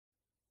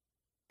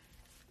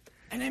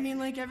And I mean,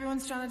 like,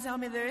 everyone's trying to tell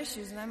me their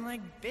issues, and I'm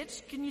like,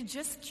 bitch, can you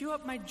just cue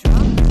up my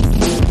drum?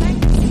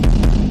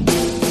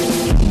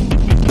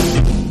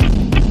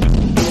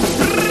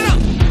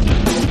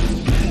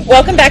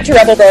 Welcome back to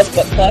Rebel Girls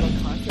Book Club.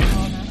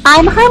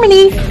 I'm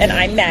Harmony. And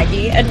I'm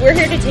Maggie, and we're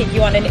here to take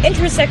you on an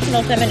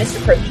intersectional feminist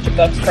approach to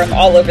books from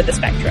all over the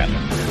spectrum.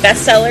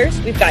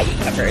 Bestsellers, we've got you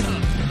covered.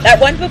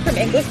 That one book from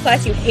English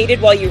class you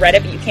hated while you read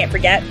it but you can't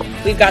forget,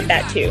 we've got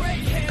that too.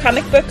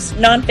 Comic books,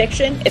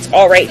 nonfiction, it's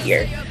all right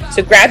here.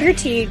 So grab your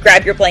tea,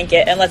 grab your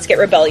blanket, and let's get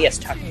rebellious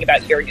talking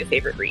about your new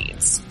favorite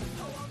reads.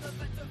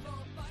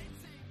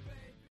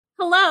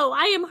 Hello,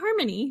 I am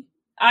Harmony.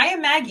 I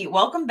am Maggie.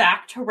 Welcome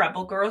back to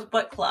Rebel Girls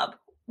Book Club.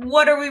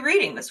 What are we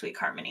reading this week,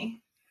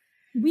 Harmony?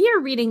 We are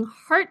reading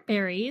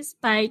Heartberries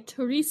by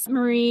Therese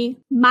Marie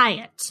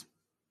Myatt.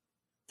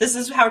 This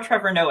is how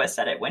Trevor Noah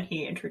said it when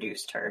he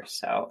introduced her,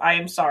 so I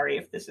am sorry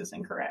if this is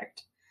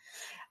incorrect.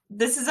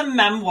 This is a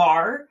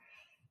memoir,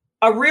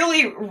 a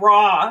really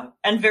raw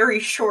and very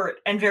short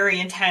and very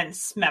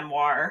intense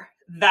memoir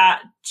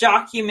that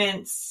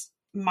documents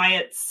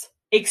Myatt's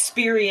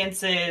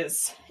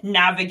experiences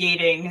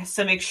navigating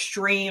some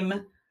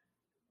extreme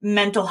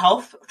mental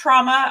health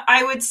trauma,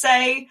 I would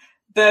say,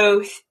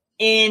 both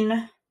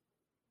in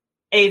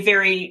a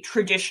very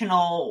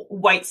traditional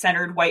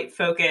white-centered,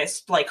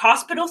 white-focused like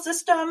hospital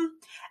system,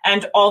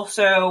 and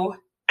also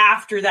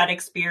after that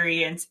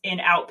experience in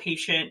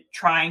outpatient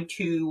trying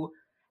to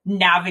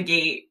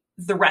navigate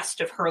the rest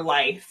of her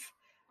life.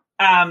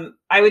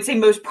 I would say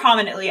most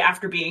prominently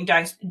after being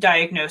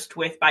diagnosed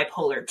with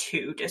bipolar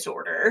 2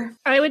 disorder.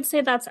 I would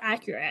say that's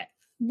accurate.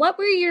 What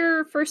were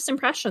your first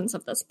impressions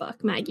of this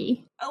book,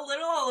 Maggie? A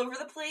little all over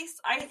the place,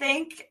 I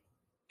think.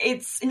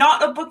 It's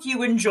not a book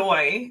you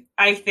enjoy,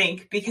 I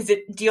think, because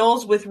it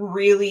deals with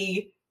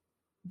really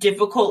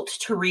difficult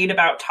to read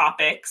about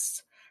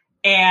topics.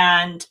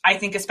 And I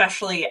think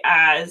especially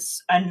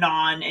as a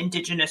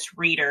non-Indigenous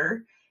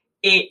reader,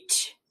 it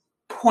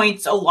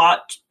points a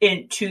lot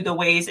into the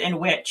ways in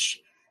which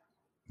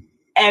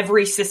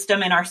every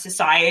system in our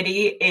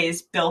society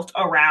is built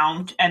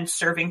around and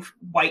serving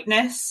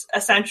whiteness,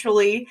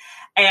 essentially.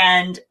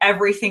 And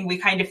everything we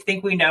kind of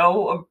think we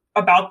know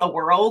about the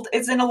world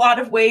is in a lot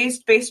of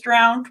ways based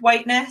around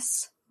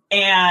whiteness.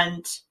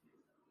 And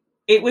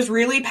it was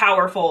really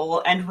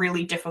powerful and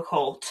really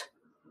difficult.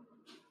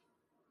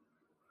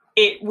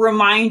 It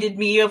reminded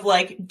me of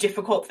like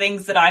difficult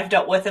things that I've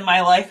dealt with in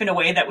my life in a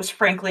way that was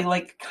frankly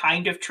like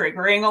kind of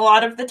triggering a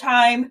lot of the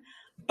time.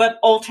 But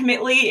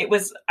ultimately it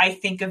was, I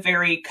think, a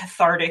very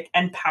cathartic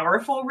and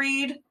powerful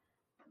read.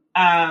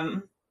 I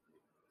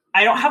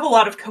don't have a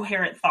lot of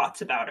coherent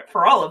thoughts about it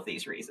for all of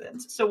these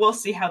reasons. So we'll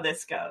see how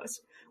this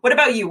goes. What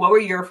about you? What were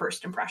your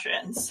first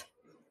impressions?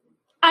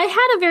 I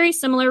had a very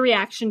similar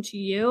reaction to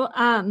you.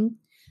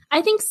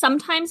 I think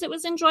sometimes it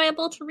was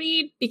enjoyable to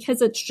read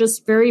because it's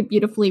just very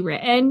beautifully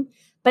written.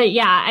 But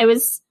yeah, I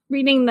was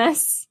reading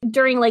this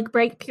during like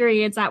break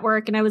periods at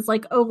work and I was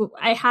like, oh,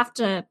 I have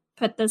to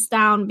put this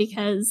down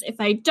because if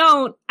I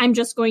don't, I'm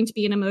just going to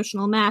be an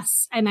emotional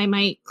mess and I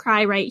might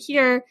cry right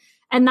here.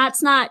 And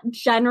that's not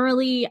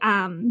generally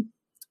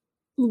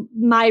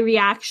my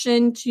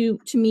reaction to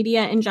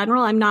media in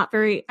general. I'm not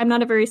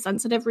a very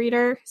sensitive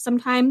reader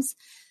sometimes.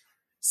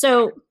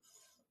 So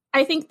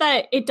I think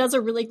that it does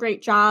a really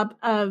great job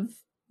of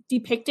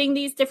depicting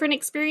these different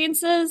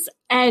experiences.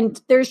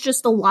 And there's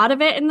just a lot of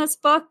it in this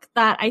book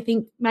that I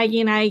think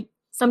Maggie and I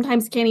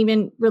sometimes can't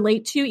even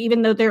relate to,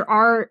 even though there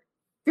are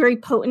very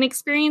potent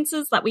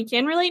experiences that we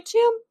can relate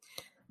to.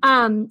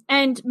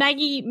 And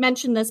Maggie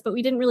mentioned this, but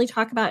we didn't really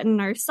talk about it in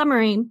our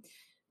summary.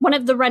 One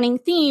of the running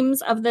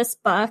themes of this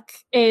book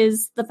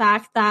is the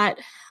fact that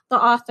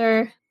the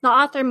author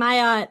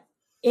Myatt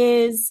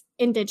is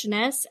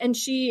Indigenous, and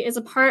she is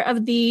a part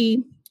of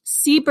the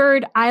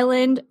Seabird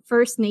Island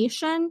First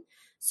Nation.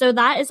 So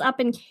that is up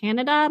in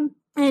Canada.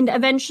 And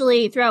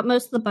eventually, throughout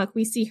most of the book,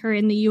 we see her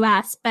in the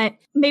U.S. But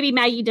maybe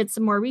Maggie did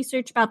some more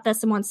research about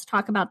this and wants to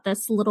talk about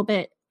this a little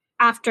bit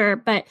after.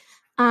 But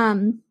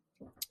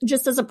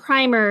just as a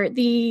primer,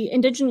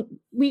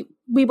 we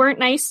weren't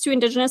nice to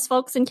Indigenous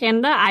folks in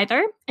Canada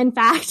either. In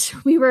fact,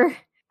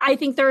 I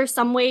think there are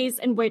some ways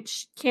in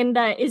which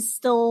Canada is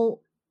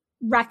still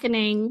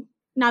reckoning,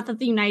 not that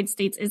the United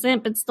States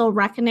isn't, but still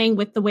reckoning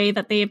with the way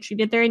that they have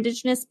treated their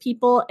Indigenous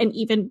people in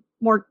even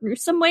more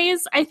gruesome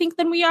ways, I think,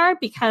 than we are,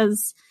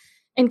 because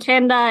in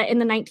Canada in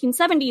the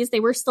 1970s, they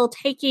were still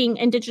taking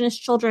Indigenous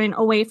children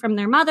away from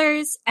their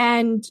mothers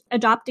and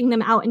adopting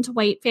them out into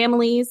white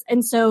families.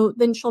 And so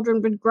then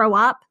children would grow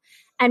up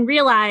and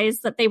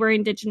realize that they were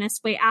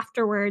Indigenous way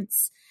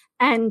afterwards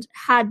and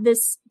had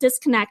this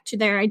disconnect to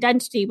their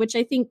identity, which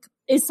I think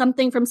is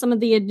something from some of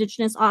the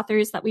Indigenous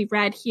authors that we've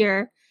read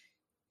here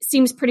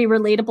seems pretty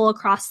relatable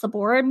across the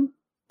board.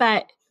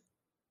 But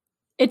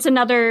it's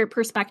another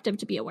perspective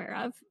to be aware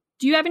of.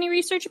 Do you have any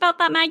research about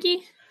that,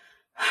 Maggie?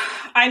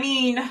 I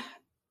mean,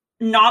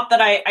 not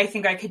that I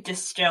think I could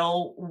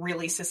distill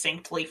really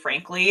succinctly,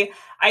 frankly.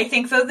 I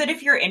think, though, that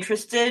if you're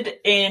interested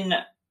in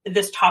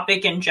this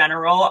topic in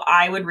general,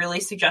 I would really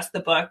suggest the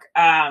book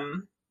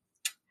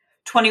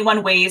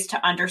 21 Ways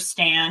to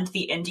Understand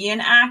the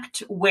Indian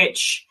Act,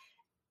 which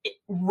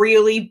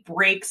really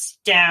breaks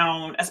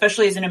down,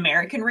 especially as an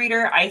American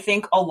reader, I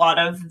think a lot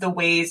of the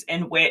ways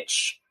in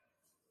which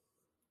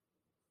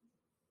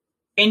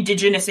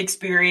Indigenous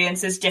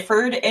experiences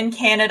differed in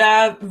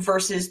Canada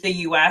versus the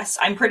US.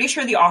 I'm pretty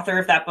sure the author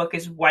of that book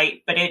is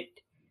white, but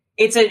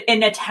it's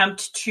an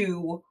attempt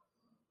to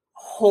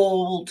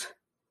hold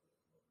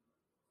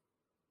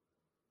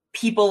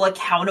people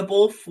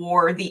accountable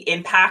for the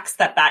impacts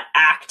that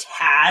act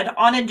had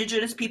on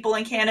Indigenous people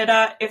in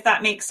Canada, if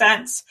that makes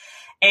sense.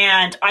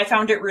 And I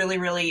found it really,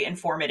 really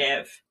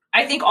informative.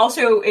 I think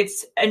also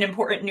it's an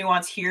important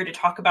nuance here to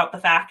talk about the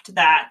fact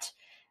that,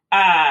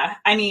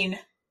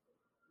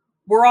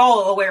 we're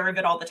all aware of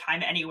it all the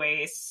time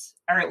anyways,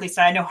 or at least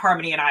I know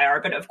Harmony and I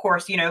are, but of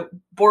course,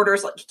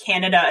 borders like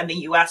Canada and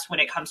the US when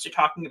it comes to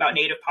talking about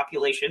Native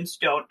populations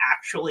don't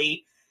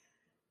actually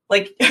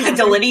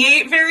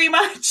delineate very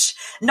much.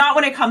 Not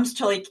when it comes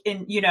to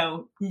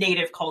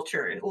Native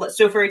culture.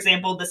 So for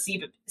example,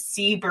 the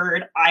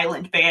Seabird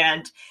Island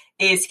Band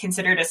is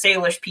considered a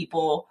Salish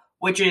people,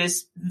 which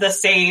is the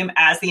same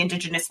as the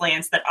Indigenous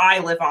lands that I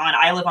live on.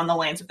 I live on the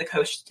lands of the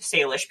Coast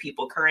Salish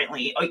people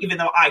currently, even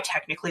though I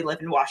technically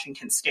live in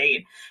Washington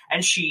State,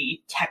 and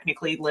she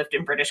technically lived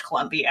in British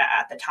Columbia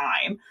at the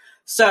time.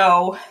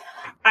 So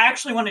I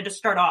actually wanted to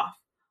start off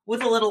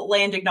with a little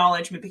land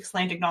acknowledgement, because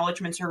land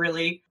acknowledgements are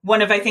really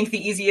one of, I think,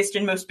 the easiest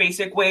and most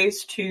basic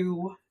ways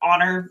to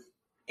honor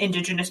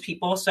Indigenous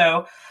people.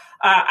 So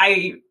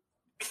I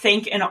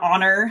thank and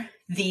honor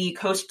the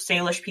Coast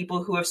Salish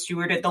people who have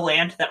stewarded the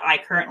land that I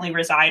currently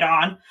reside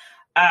on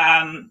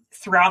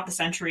throughout the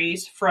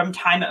centuries, from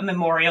time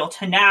immemorial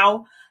to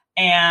now.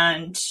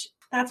 And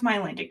that's my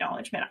land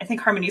acknowledgement. I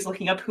think Harmony's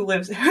looking up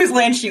whose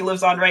land she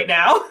lives on right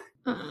now.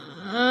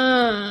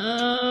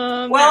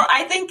 Well,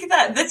 I think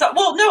that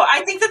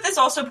this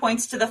also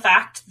points to the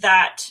fact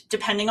that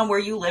depending on where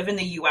you live in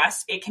the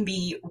US, it can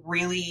be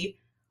really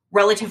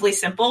relatively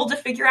simple to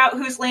figure out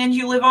whose land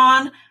you live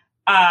on.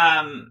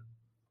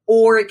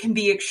 Or it can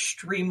be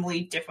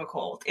extremely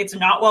difficult. It's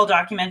not well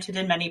documented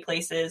in many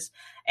places.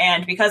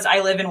 And because I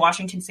live in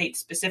Washington State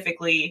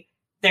specifically,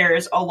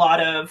 there's a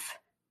lot of,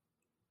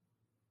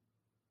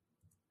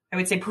 I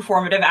would say,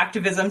 performative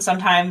activism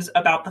sometimes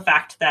about the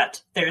fact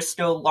that there's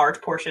still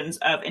large portions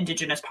of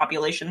Indigenous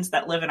populations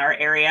that live in our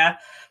area.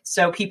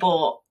 So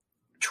people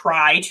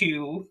try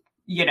to,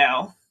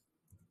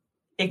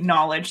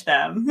 acknowledge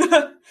them.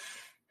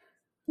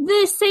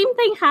 The same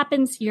thing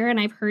happens here, and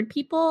I've heard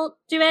people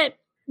do it.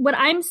 What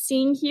I'm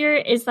seeing here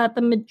is that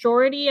the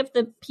majority of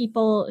the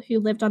people who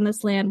lived on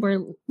this land were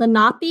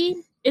Lenape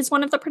is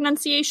one of the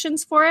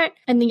pronunciations for it.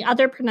 And the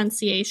other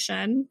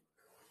pronunciation,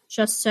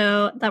 just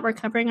so that we're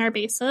covering our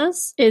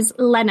bases, is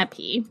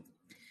Lenape.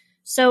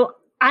 So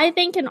I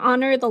thank and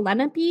honor the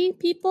Lenape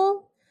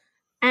people.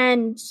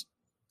 And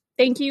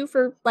thank you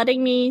for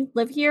letting me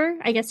live here.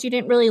 I guess you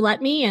didn't really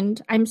let me.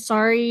 And I'm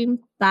sorry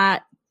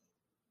that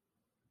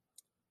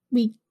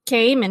we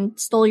came and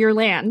stole your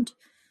land.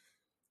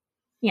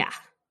 Yeah.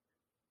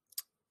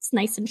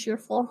 Nice and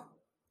cheerful.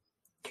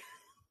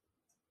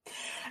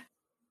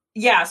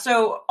 Yeah,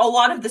 so a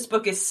lot of this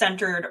book is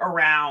centered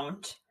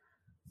around,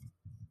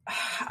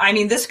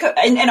 this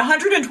in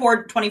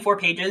 124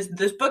 pages,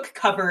 this book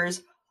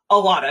covers a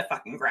lot of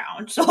fucking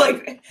ground. So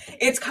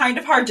it's kind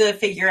of hard to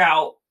figure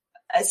out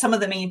some of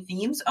the main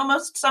themes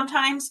almost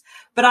sometimes,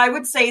 but I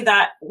would say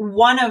that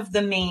one of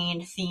the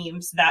main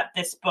themes that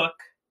this book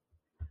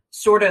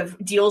sort of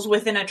deals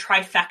with in a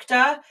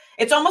trifecta.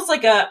 It's almost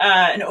like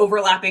an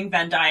overlapping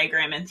Venn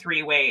diagram in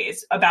three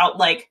ways about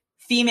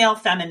female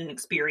feminine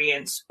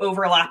experience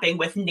overlapping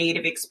with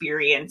Native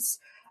experience,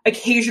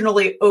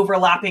 occasionally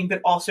overlapping,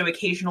 but also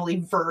occasionally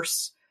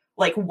verse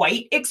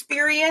white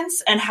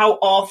experience, and how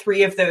all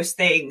three of those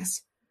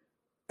things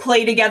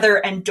play together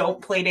and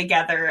don't play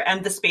together,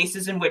 and the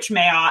spaces in which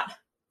Mayat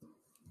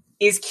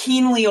is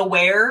keenly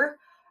aware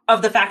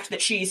of the fact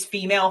that she's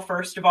female,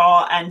 first of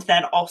all, and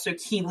then also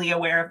keenly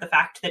aware of the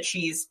fact that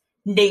she's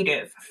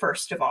Native,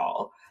 first of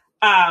all.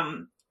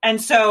 And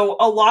so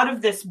a lot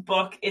of this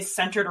book is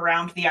centered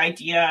around the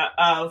idea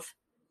of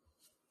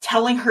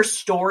telling her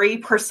story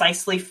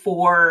precisely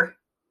for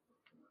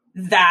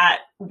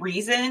that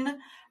reason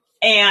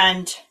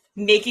and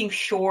making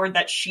sure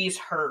that she's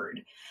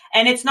heard.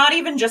 And it's not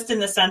even just in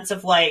the sense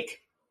of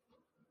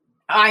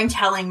I'm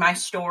telling my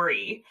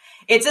story.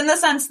 It's in the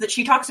sense that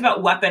she talks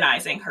about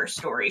weaponizing her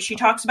story. She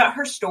talks about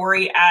her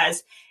story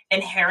as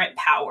inherent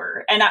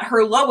power. And at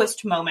her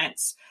lowest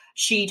moments,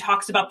 she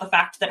talks about the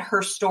fact that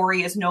her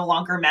story is no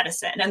longer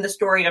medicine, and the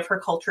story of her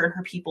culture and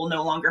her people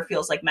no longer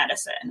feels like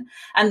medicine.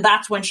 And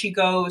that's when she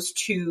goes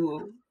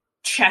to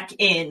check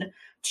in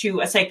to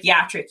a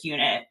psychiatric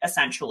unit,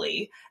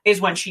 essentially, is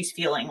when she's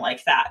feeling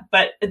like that.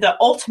 But the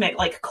ultimate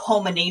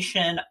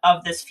culmination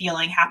of this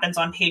feeling happens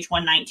on page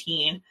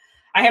 119.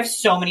 I have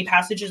so many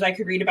passages I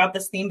could read about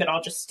this theme, but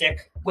I'll just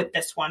stick with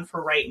this one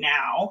for right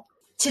now.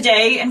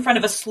 Today, in front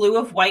of a slew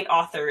of white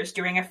authors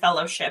during a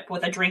fellowship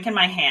with a drink in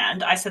my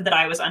hand, I said that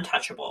I was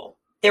untouchable.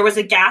 There was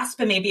a gasp,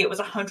 and maybe it was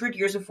 100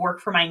 years of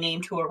work for my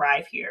name to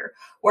arrive here,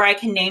 where I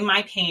can name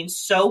my pain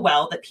so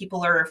well that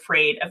people are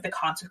afraid of the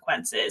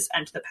consequences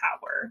and the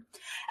power.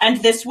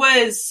 And this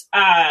was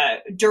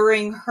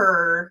during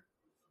her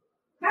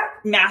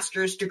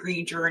master's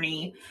degree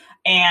journey,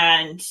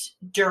 and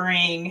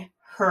during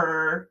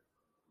her,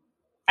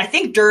 I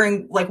think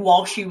during, like,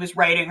 while she was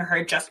writing her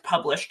had just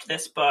published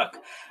this book.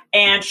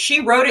 And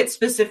she wrote it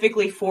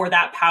specifically for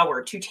that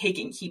power, to take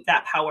and keep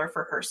that power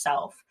for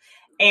herself.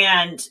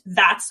 And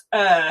that's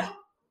a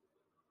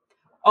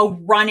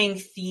running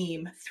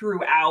theme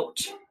throughout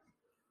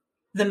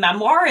the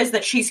memoir, is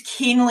that she's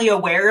keenly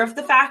aware of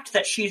the fact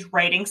that she's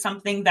writing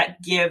something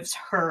that gives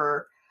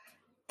her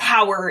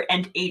power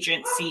and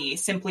agency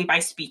simply by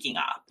speaking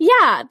up.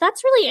 Yeah,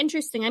 that's really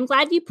interesting. I'm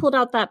glad you pulled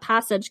out that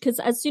passage, because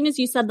as soon as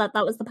you said that,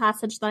 that was the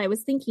passage that I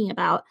was thinking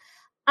about.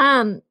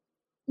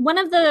 One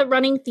of the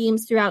running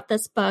themes throughout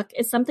this book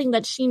is something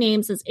that she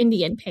names as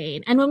Indian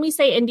pain. And when we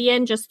say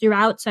Indian, just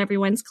throughout, so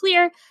everyone's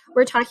clear,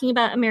 we're talking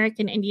about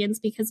American Indians,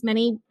 because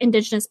many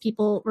Indigenous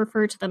people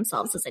refer to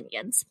themselves as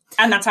Indians.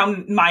 And that's how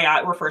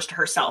Maya refers to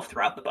herself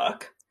throughout the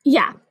book.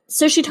 Yeah.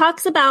 So she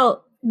talks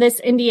about this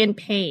Indian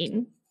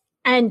pain,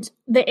 and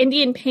the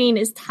Indian pain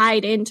is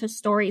tied into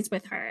stories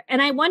with her.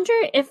 And I wonder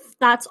if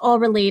that's all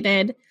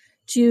related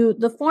to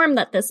the form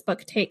that this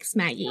book takes,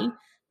 Maggie.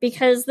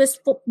 Because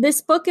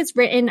this book is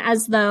written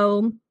as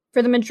though,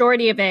 for the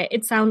majority of it,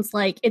 it sounds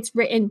like it's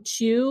written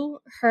to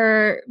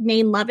her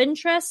main love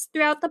interest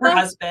throughout the book. Her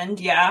husband,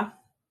 yeah.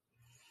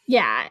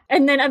 Yeah.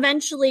 And then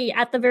eventually,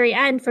 at the very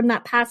end, from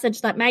that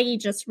passage that Maggie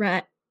just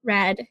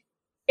read,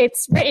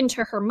 it's written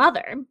to her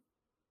mother.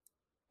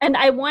 And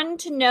I want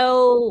to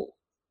know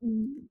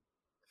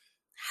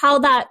how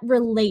that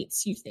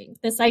relates, you think?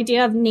 This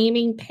idea of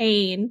naming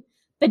pain,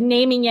 but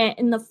naming it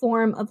in the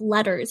form of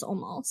letters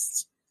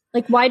almost.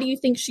 Like, why do you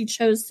think she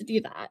chose to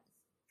do that?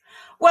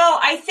 Well,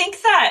 I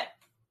think that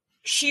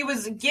she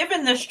was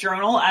given this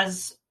journal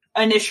as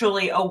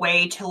initially a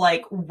way to,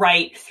 like,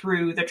 write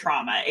through the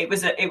trauma. It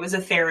was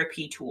a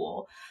therapy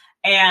tool.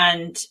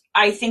 And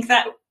I think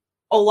that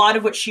a lot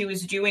of what she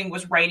was doing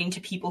was writing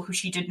to people who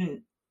she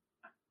didn't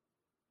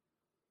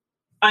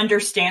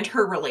understand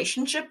her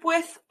relationship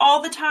with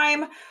all the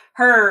time.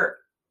 Her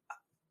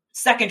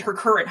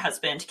current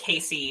husband,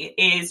 Casey,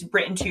 is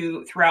written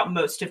to throughout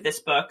most of this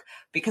book,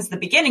 because the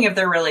beginning of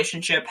their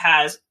relationship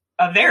has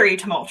a very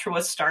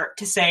tumultuous start,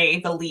 to say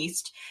the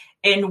least,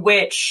 in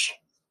which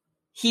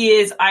he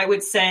is, I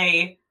would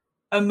say,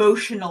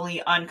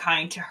 emotionally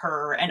unkind to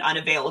her and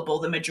unavailable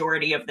the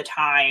majority of the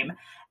time.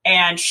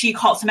 And she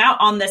calls him out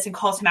on this and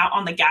calls him out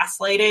on the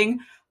gaslighting.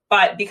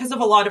 But because of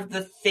a lot of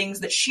the things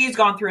that she's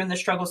gone through and the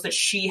struggles that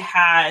she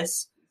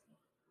has,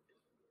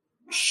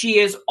 she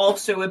is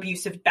also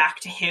abusive back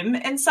to him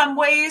in some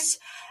ways.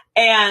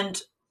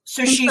 And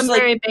so she's some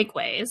like very big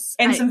ways.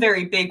 Some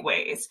very big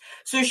ways.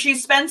 So she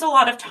spends a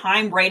lot of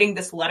time writing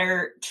this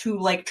letter to,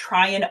 like,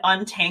 try and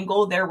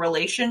untangle their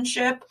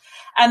relationship.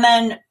 And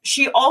then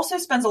she also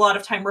spends a lot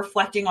of time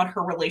reflecting on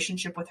her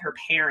relationship with her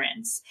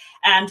parents,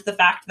 and the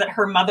fact that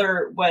her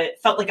mother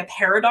felt like a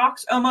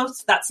paradox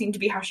almost. That seemed to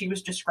be how she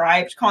was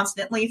described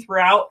constantly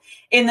throughout,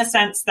 in the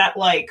sense that,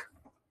 like,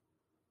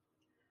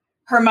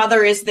 her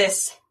mother is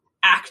this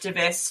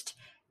activist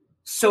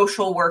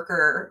social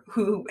worker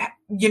who,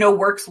 you know,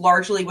 works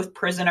largely with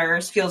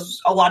prisoners,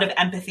 feels a lot of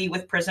empathy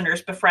with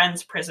prisoners,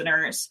 befriends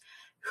prisoners,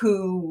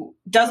 who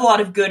does a lot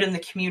of good in the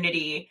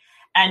community.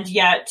 And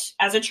yet,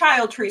 as a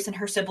child, Therese and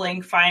her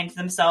sibling find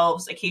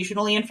themselves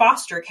occasionally in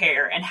foster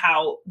care, and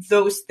how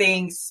those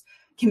things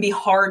can be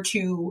hard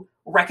to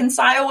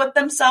reconcile with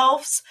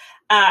themselves.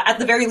 At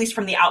the very least,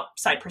 from the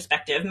outside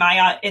perspective.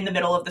 Maya, in the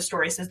middle of the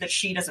story, says that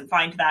she doesn't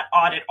find that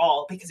odd at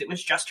all, because it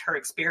was just her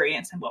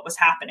experience and what was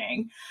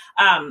happening.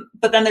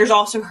 But then there's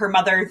also her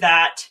mother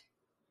that,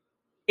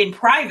 in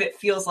private,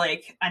 feels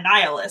like a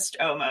nihilist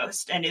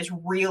almost, and is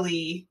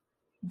really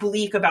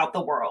bleak about the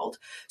world.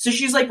 So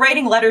she's, like,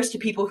 writing letters to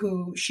people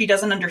who she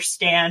doesn't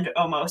understand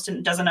almost,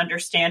 and doesn't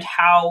understand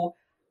how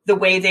the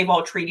way they've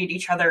all treated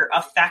each other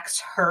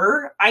affects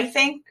her, I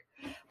think.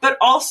 But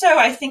also,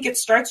 I think it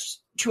starts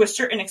to a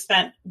certain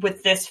extent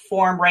with this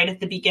form right at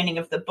the beginning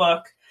of the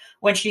book,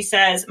 when she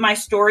says, "My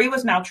story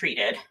was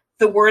maltreated.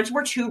 The words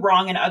were too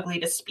wrong and ugly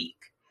to speak.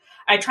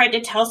 I tried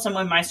to tell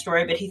someone my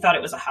story, but he thought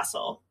it was a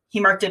hustle.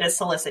 He marked it as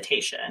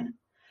solicitation.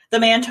 The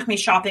man took me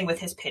shopping with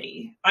his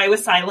pity. I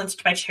was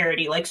silenced by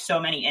charity like so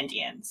many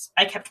Indians.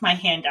 I kept my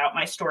hand out.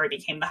 My story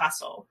became the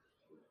hustle.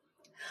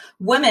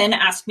 Women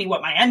asked me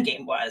what my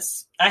endgame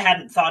was. I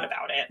hadn't thought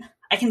about it.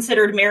 I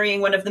considered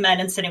marrying one of the men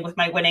and sitting with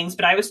my winnings,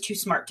 but I was too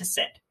smart to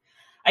sit.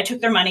 I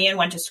took their money and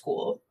went to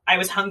school. I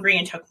was hungry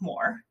and took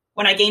more.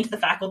 When I gained the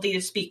faculty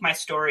to speak my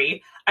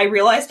story, I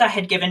realized I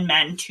had given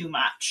men too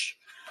much."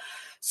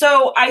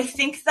 So I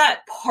think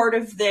that part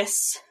of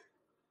this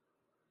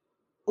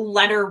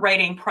letter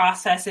writing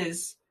process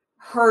is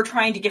her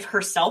trying to give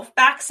herself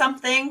back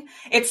something.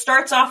 It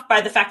starts off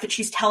by the fact that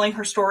she's telling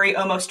her story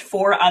almost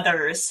for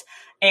others,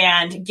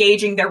 and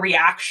gauging their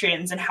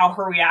reactions and how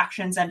her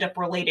reactions end up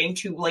relating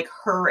to, like,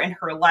 her and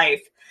her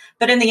life.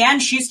 But in the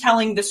end, she's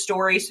telling the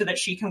story so that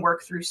she can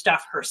work through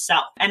stuff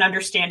herself and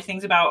understand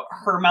things about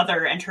her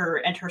mother and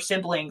her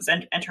siblings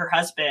and her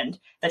husband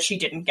that she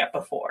didn't get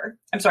before.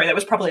 I'm sorry, that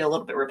was probably a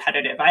little bit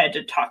repetitive. I had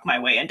to talk my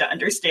way into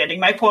understanding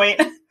my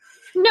point.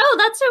 No,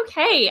 that's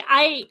okay.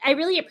 I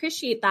really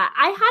appreciate that.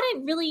 I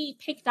hadn't really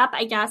picked up,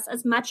 I guess,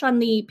 as much on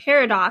the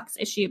paradox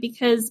issue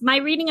because my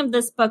reading of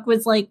this book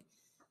was like,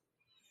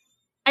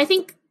 I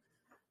think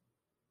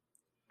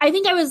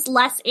I was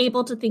less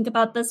able to think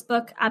about this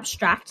book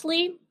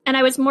abstractly, and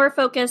I was more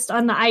focused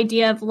on the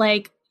idea of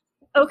like,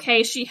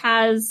 okay, she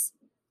has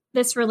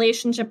this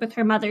relationship with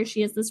her mother,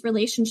 she has this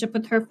relationship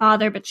with her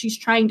father, but she's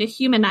trying to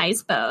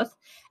humanize both.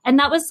 And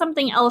that was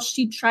something else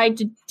she tried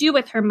to do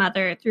with her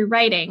mother through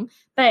writing.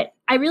 But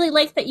I really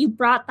like that you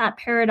brought that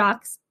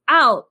paradox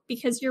out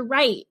because you're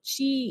right.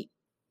 She,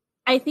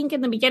 I think in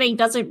the beginning,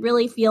 doesn't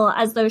really feel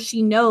as though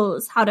she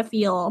knows how to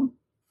feel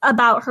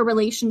about her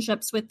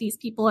relationships with these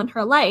people in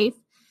her life.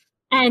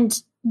 And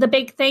the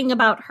big thing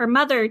about her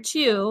mother,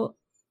 too,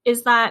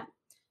 is that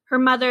her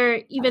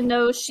mother, even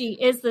though she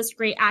is this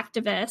great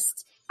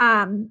activist,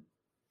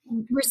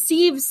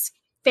 receives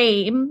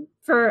fame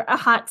for a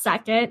hot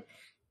second,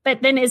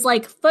 but then is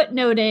like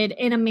footnoted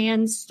in a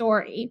man's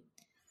story.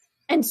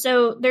 And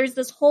so there's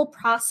this whole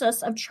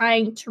process of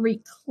trying to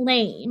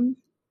reclaim.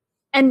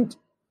 And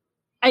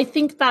I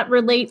think that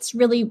relates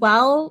really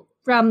well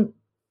from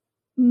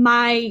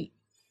my,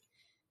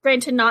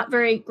 granted, not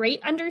very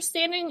great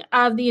understanding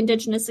of the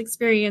Indigenous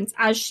experience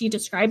as she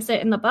describes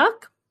it in the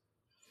book,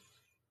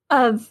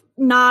 of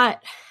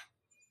not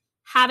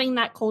having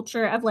that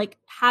culture of like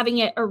having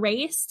it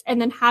erased and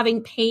then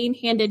having pain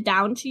handed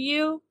down to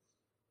you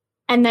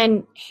and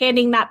then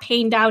handing that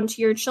pain down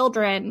to your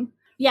children.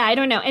 Yeah, I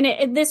don't know.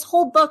 And this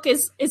whole book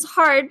is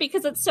hard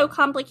because it's so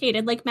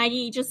complicated. Like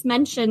Maggie just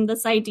mentioned,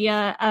 this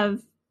idea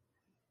of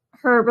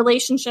her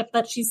relationship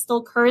that she's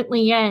still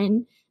currently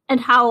in and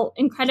how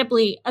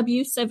incredibly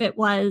abusive it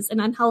was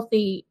and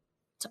unhealthy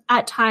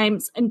at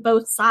times on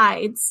both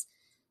sides.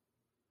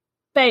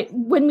 But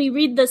when we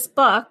read this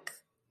book,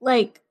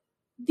 like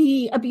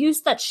the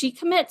abuse that she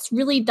commits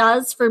really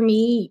does, for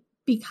me,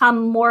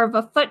 become more of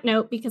a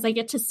footnote because I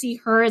get to see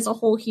her as a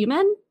whole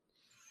human.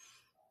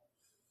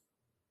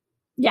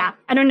 Yeah,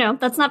 I don't know.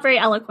 That's not very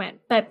eloquent,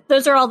 but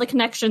those are all the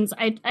connections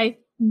I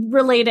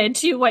related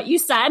to what you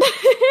said.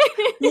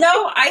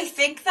 No, I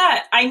think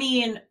that, I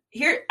mean,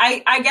 here,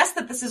 I guess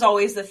that this is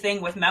always the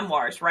thing with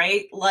memoirs,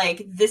 right?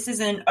 Like, this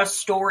isn't a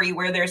story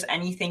where there's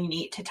anything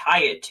neat to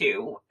tie it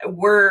to.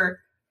 We're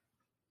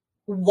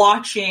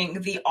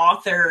watching the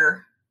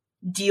author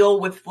deal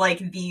with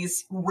like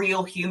these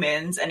real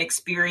humans and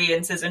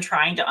experiences and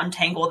trying to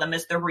untangle them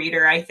as the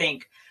reader, I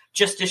think,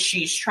 just as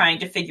she's trying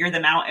to figure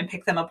them out and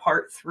pick them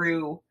apart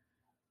through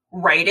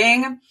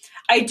writing.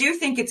 I do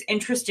think it's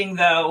interesting,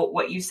 though,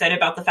 what you said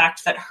about the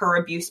fact that her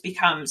abuse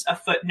becomes a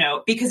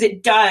footnote, because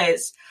it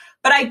does,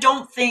 but I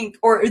don't think,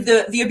 or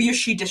the abuse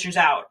she dishes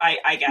out,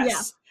 I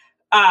guess.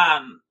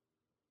 Yeah.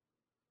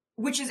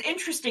 Which is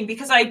interesting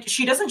because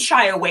she doesn't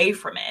shy away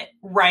from it,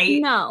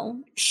 right?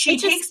 No. She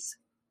takes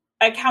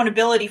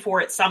accountability for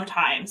it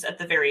sometimes, at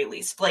the very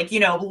least. Like, you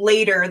know,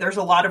 later there's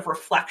a lot of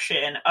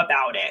reflection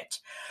about it.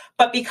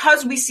 But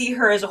because we see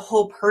her as a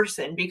whole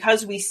person,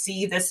 because we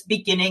see this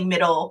beginning,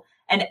 middle,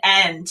 and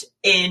end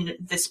in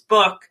this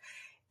book,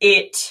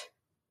 it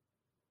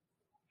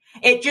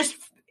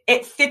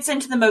fits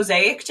into the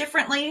mosaic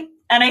differently.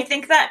 And I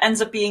think that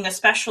ends up being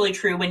especially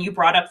true when you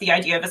brought up the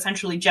idea of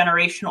essentially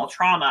generational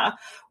trauma,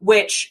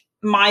 which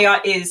Maya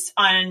is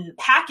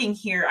unpacking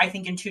here, I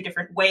think, in two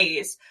different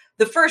ways.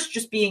 The first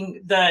just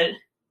being the,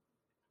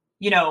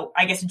 you know,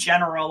 I guess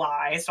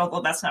generalized,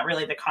 although that's not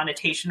really the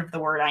connotation of the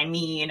word I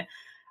mean,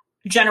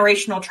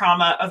 generational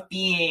trauma of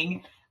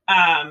being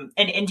an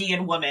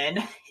Indian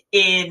woman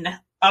in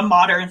a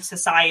modern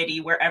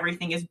society where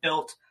everything is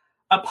built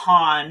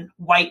upon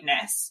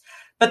whiteness.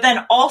 But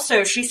then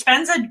also she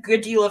spends a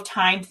good deal of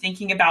time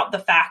thinking about the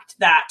fact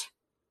that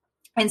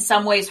in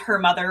some ways her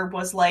mother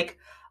was like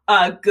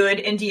a good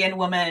Indian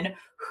woman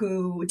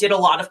who did a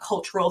lot of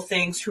cultural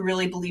things, who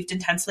really believed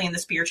intensely in the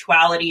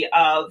spirituality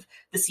of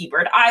the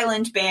Seabird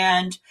Island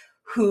Band,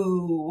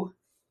 who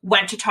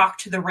went to talk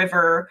to the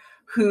river,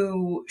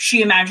 who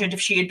she imagined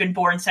if she had been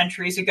born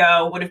centuries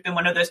ago would have been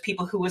one of those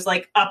people who was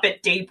like up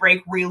at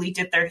daybreak, really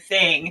did their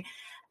thing.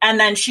 And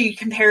then she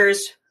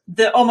compares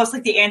almost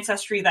like the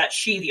ancestry that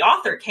she, the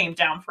author, came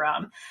down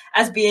from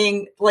as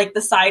being like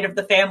the side of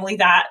the family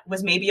that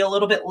was maybe a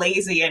little bit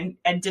lazy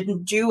and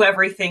didn't do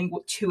everything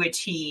to a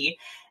T,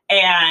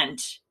 and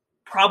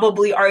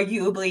probably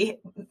arguably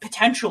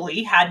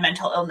potentially had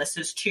mental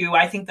illnesses too.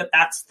 I think that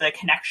that's the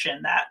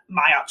connection that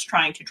Mayat's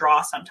trying to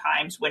draw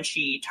sometimes when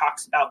she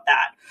talks about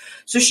that.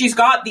 So she's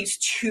got these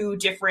two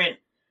different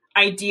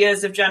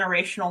ideas of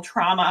generational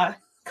trauma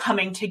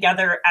coming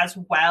together as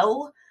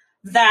well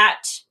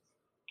that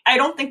I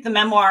don't think the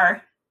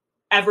memoir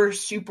ever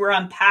super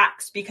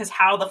unpacks, because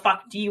how the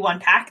fuck do you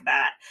unpack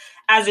that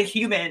as a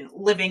human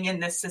living in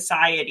this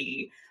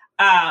society?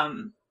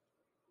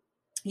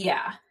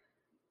 Yeah.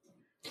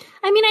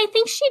 I mean, I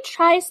think she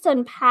tries to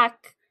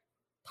unpack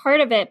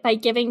part of it by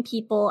giving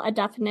people a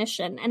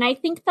definition. And I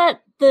think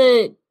that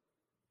the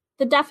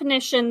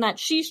definition that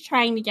she's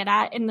trying to get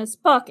at in this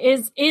book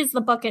is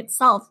the book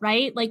itself,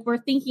 right? Like, we're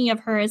thinking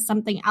of her as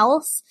something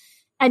else.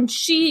 And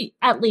she,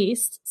 at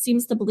least,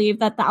 seems to believe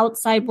that the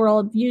outside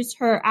world views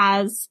her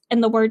as,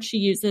 and the word she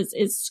uses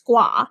is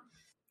squaw.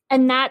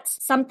 And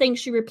that's something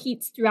she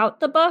repeats throughout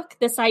the book,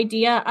 this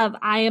idea of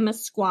I am a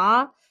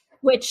squaw,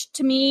 which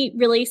to me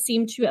really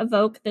seemed to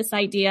evoke this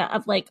idea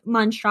of like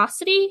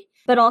monstrosity,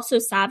 but also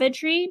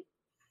savagery,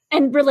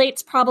 and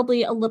relates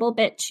probably a little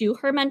bit to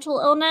her mental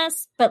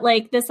illness. But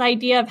like this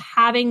idea of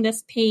having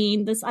this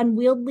pain, this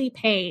unwieldy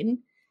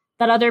pain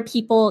that other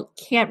people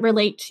can't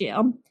relate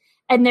to,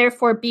 and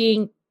therefore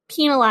being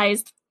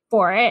penalized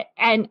for it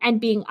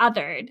and being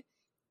othered.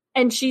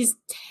 And she's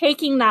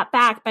taking that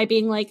back by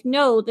being like,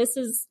 no, this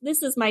is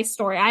my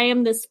story. I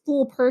am this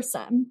full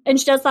person. And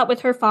she does that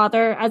with her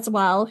father as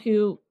well,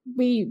 who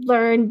we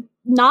learn,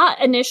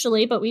 not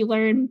initially, but we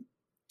learn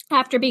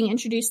after being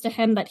introduced to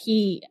him that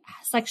he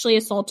sexually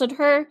assaulted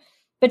her.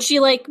 But she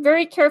like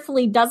very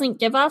carefully doesn't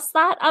give us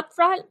that up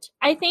front,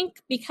 I think,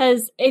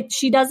 because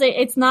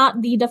it's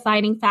not the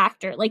defining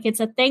factor. Like,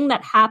 it's a thing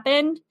that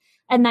happened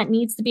and that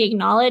needs to be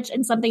acknowledged,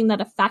 and something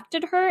that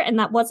affected her and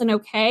that wasn't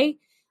okay.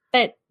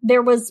 But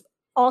there was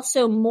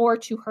also more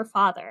to her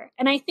father.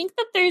 And I think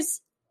that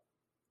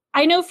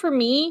I know for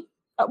me,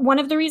 one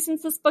of the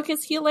reasons this book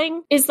is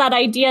healing is that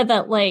idea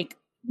that like,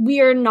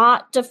 we are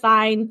not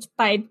defined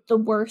by the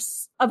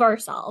worst of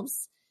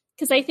ourselves.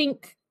 Because I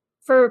think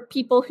for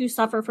people who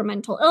suffer from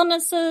mental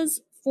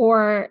illnesses,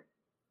 for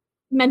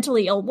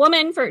mentally ill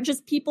women, for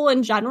just people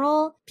in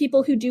general,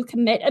 people who do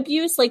commit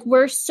abuse, like,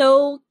 we're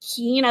so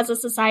keen as a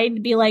society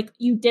to be like,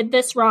 you did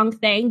this wrong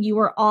thing, you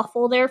were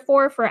awful,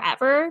 therefore,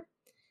 forever.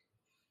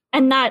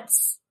 And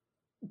that's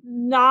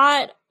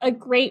not a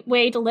great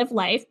way to live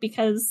life,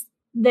 because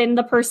then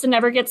the person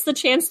never gets the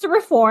chance to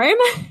reform.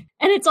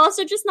 And it's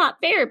also just not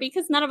fair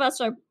because none of us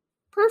are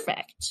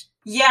perfect.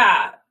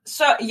 Yeah.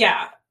 So,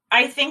 yeah,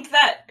 I think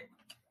that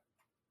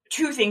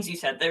two things you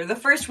said there. The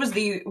first was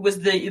the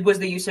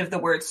use of the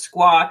word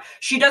squaw.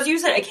 She does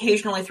use it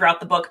occasionally throughout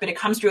the book, but it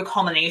comes to a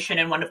culmination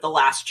in one of the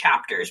last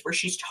chapters where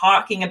she's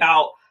talking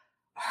about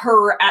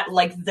her at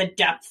like the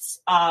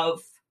depths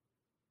of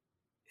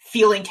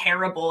feeling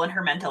terrible in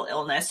her mental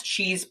illness.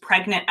 She's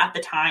pregnant at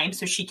the time,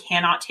 so she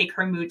cannot take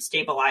her mood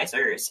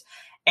stabilizers.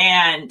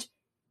 And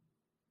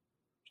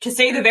to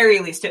say the very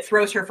least, it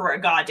throws her for a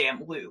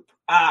goddamn loop.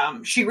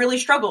 She really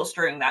struggles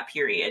during that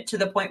period, to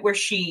the point where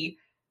she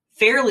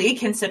fairly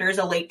considers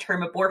a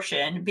late-term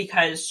abortion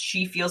because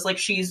she feels like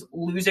she's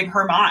losing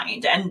her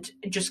mind and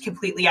just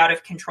completely out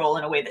of control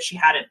in a way that she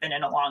hadn't been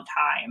in a long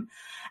time.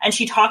 And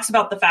she talks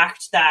about the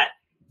fact that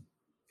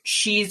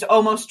she's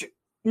almost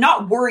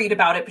not worried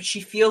about it, but she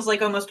feels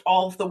like almost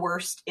all of the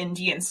worst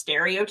Indian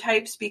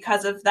stereotypes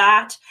because of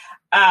that.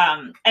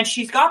 And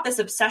she's got this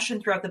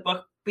obsession throughout the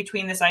book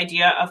between this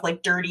idea of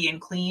like dirty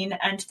and clean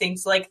and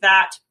things like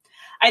that.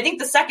 I think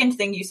the second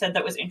thing you said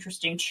that was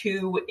interesting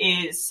too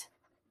is,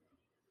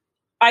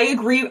 I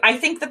agree. I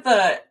think that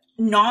the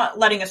not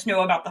letting us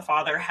know about the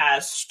father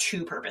has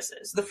two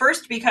purposes. The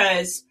first,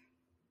 because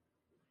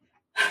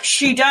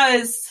she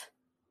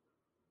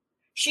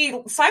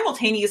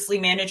simultaneously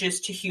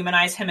manages to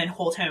humanize him and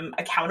hold him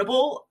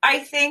accountable. I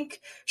think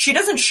she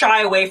doesn't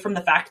shy away from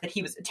the fact that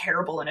he was a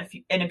terrible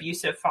and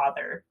abusive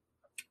father,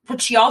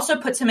 but she also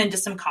puts him into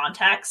some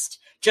context,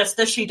 just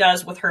as she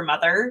does with her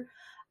mother.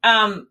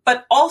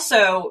 But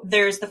also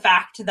there's the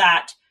fact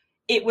that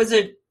it was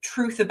a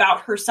truth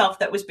about herself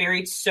that was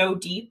buried so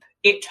deep,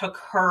 it took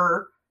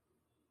her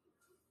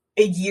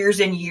years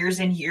and years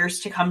and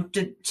years to come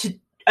to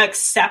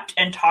accept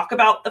and talk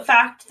about the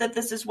fact that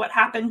this is what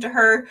happened to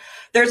her.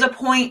 There's a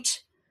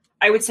point,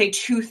 I would say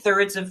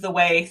 2/3 of the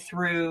way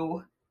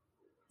through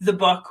the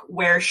book,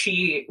 where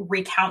she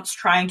recounts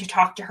trying to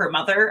talk to her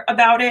mother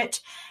about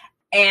it.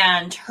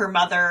 And her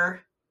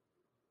mother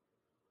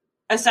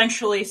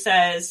essentially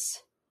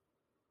says,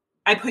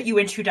 I put you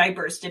in 2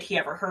 diapers. Did he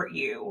ever hurt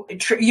you?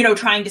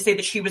 Trying to say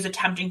that she was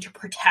attempting to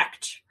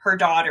protect her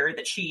daughter,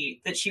 that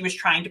she was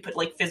trying to put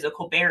like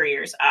physical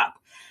barriers up.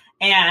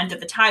 And at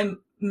the time,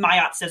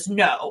 Mayat says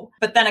no.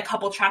 But then a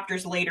couple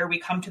chapters later, we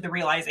come to the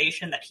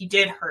realization that he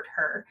did hurt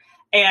her.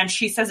 And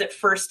she says it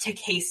first to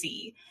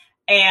Casey.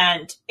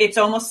 And it's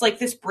almost like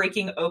this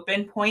breaking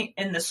open point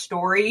in the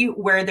story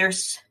where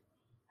there's,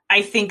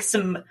 I think,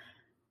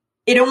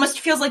 it almost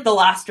feels like the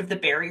last of the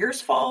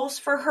barriers falls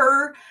for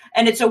her.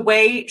 And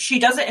she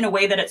does it in a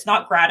way that it's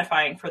not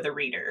gratifying for the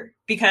reader,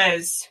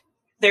 because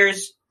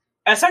there's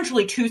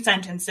essentially 2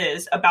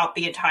 sentences about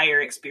the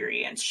entire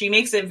experience. She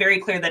makes it very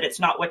clear that it's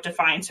not what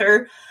defines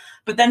her,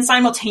 but then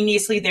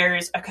simultaneously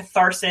there's a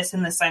catharsis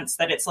in the sense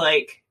that it's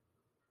like,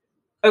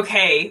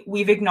 okay,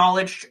 we've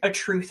acknowledged a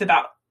truth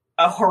about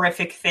a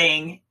horrific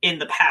thing in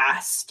the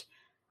past,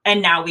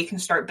 and now we can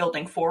start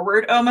building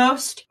forward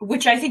almost,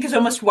 which I think is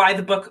almost why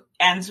the book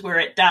ends where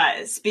it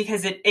does,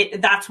 because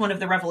that's one of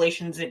the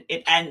revelations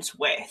it ends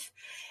with.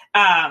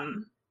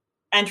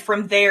 And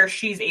from there,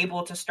 she's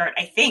able to start,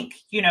 I think,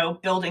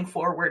 building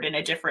forward in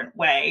a different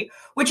way,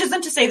 which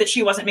isn't to say that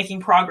she wasn't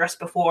making progress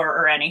before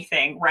or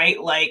anything,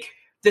 right? Like,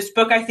 this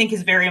book, I think,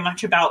 is very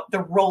much about the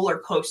roller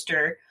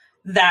coaster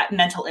that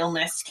mental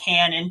illness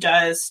can and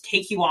does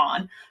take you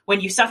on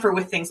when you suffer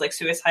with things like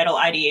suicidal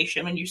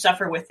ideation, when you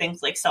suffer with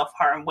things like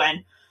self-harm,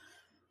 when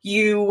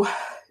you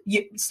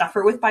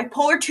suffer with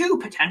bipolar 2,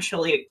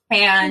 potentially.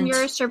 And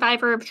you're a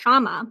survivor of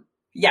trauma.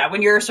 Yeah,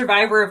 when you're a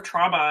survivor of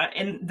trauma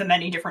in the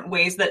many different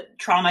ways that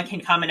trauma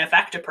can come and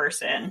affect a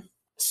person.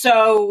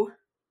 So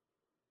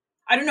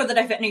I don't know that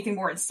I've anything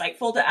more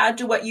insightful to add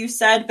to what you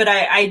said, but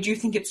I do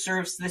think it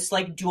serves this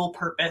like dual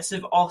purpose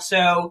of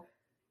also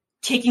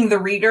taking the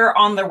reader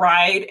on the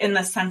ride, in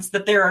the sense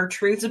that there are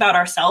truths about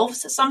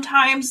ourselves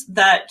sometimes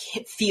that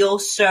feel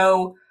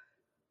so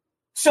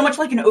much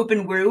like an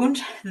open wound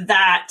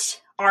that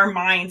our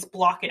minds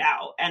block it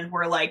out. And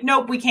we're like,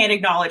 nope, we can't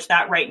acknowledge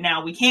that right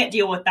now. We can't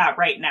deal with that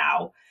right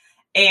now.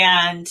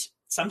 And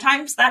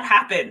sometimes that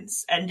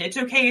happens. And it's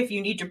okay if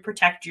you need to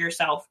protect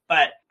yourself.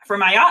 But for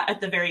Mayat,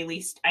 at the very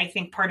least, I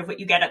think part of what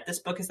you get at this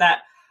book is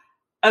that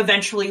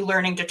eventually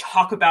learning to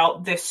talk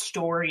about this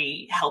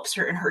story helps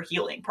her in her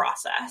healing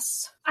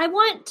process. I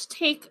want to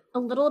take a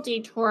little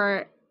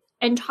detour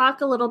and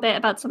talk a little bit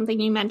about something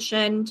you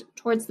mentioned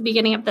towards the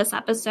beginning of this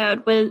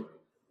episode,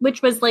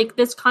 which was like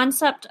this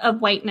concept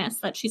of whiteness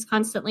that she's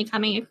constantly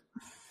coming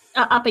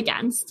up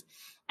against.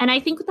 And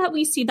I think that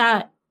we see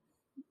that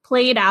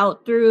played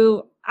out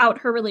throughout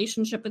her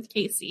relationship with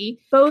Casey,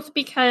 both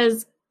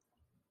because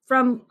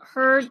from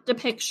her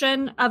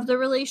depiction of the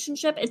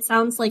relationship, it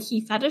sounds like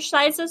he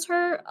fetishizes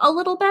her a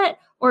little bit,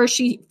 or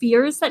she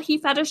fears that he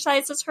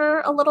fetishizes her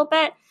a little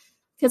bit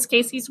because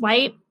Casey's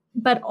white,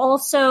 but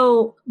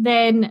also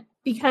then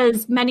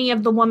because many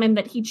of the women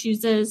that he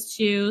chooses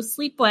to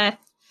sleep with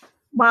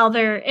while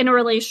they're in a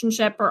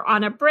relationship or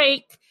on a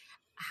break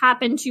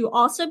happen to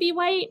also be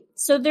white.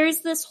 So there's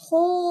this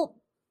whole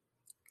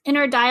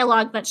inner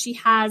dialogue that she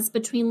has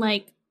between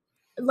like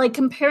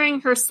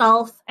comparing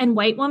herself and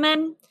white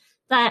women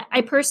that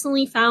I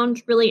personally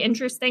found really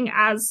interesting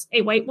as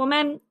a white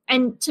woman.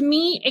 And to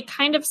me, it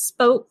kind of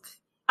spoke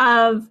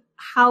of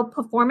how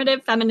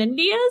performative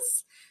femininity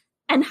is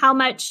and how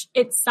much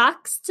it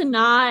sucks to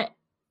not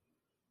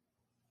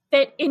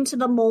fit into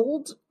the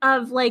mold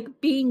of like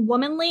being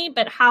womanly,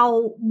 but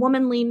how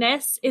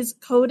womanliness is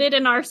coded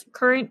in our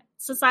current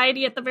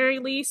society, at the very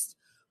least,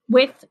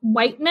 with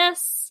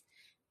whiteness.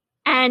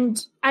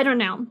 And I don't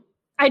know.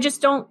 I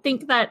just don't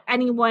think that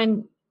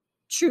anyone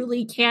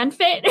truly can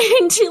fit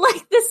into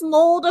like this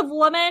mold of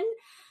woman.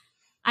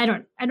 I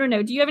don't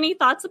know. Do you have any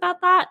thoughts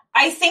about that?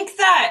 I think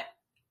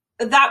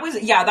that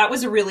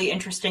was a really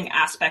interesting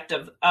aspect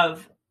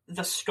of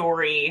the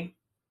story.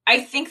 I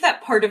think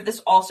that part of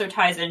this also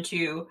ties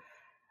into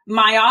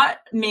Mayat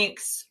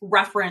makes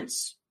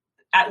reference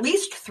at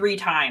least 3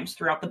 times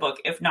throughout the book,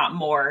 if not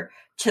more,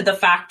 to the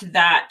fact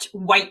that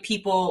white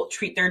people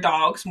treat their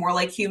dogs more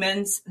like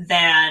humans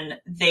than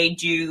they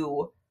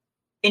do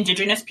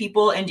indigenous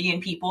people, Indian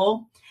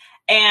people.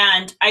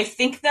 And I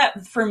think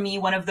that for me,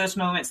 one of those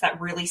moments that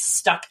really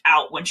stuck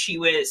out when she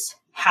was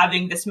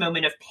having this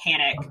moment of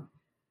panic,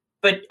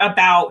 but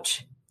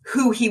about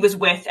who he was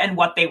with and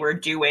what they were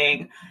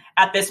doing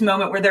at this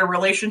moment where their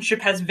relationship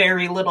has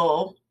very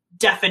little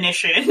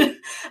definition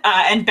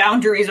and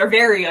boundaries are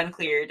very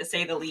unclear, to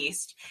say the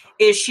least,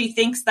 is she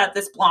thinks that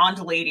this blonde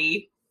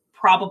lady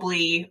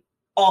probably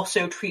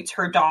also treats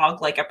her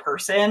dog like a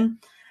person.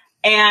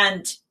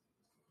 And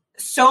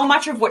so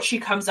much of what she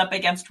comes up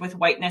against with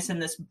whiteness in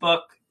this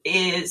book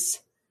is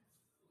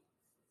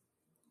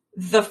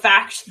the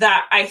fact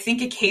that I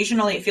think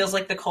occasionally it feels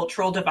like the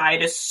cultural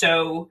divide is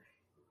so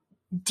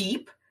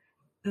deep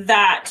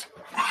that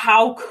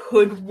how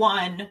could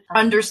one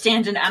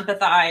understand and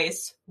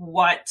empathize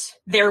what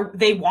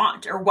they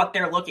want or what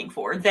they're looking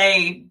for?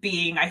 They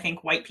being, I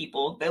think, white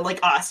people, they're like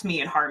us, me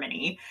and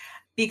Harmony,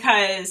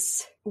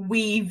 because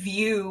we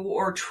view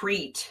or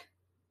treat,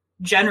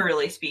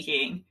 generally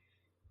speaking,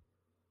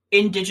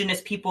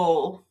 indigenous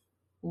people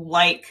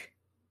like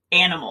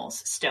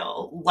animals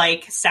still,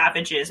 like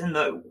savages in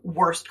the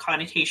worst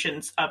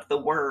connotations of the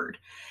word.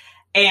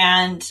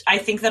 And I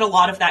think that a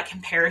lot of that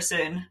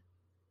comparison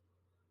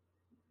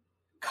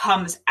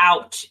comes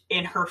out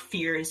in her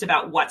fears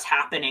about what's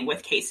happening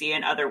with Casey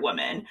and other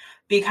women,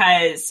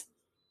 because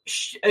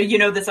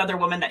this other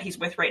woman that he's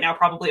with right now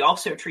probably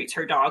also treats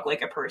her dog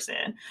like a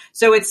person.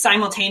 So it's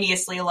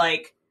simultaneously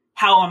like,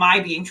 how am I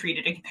being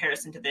treated in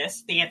comparison to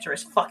this? The answer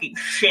is fucking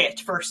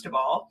shit, first of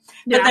all.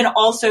 Yeah. But then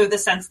also the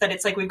sense that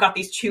it's like we've got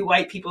these 2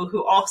 white people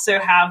who also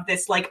have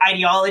this like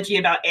ideology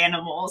about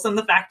animals and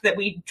the fact that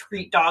we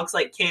treat dogs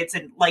like kids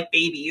and like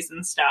babies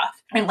and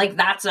stuff. And like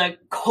that's a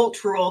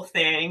cultural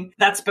thing.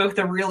 That's both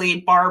a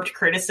really barbed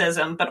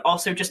criticism, but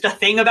also just a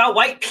thing about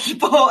white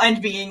people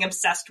and being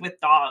obsessed with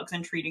dogs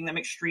and treating them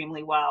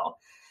extremely well.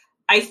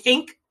 I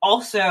think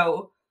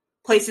also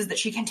places that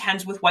she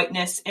contends with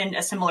whiteness in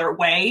a similar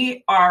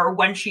way are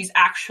when she's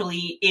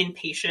actually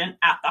inpatient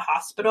at the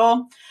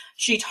hospital.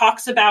 She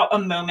talks about a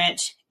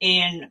moment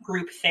in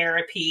group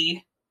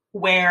therapy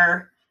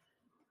where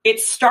it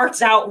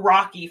starts out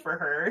rocky for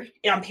her.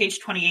 On page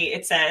 28,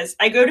 it says,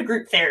 I go to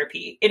group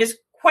therapy. It is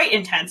quite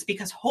intense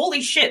because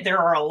holy shit, there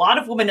are a lot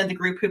of women in the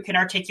group who can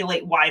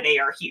articulate why they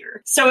are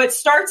here. So it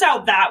starts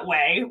out that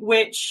way,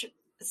 which,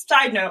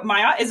 side note,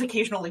 Maya is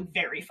occasionally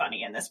very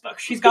funny in this book.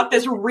 She's got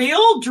this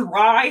real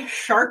dry,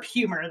 sharp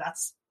humor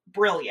that's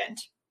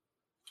brilliant.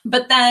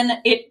 But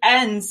then it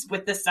ends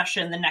with this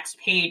session, the next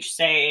page,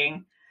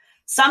 saying,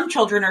 some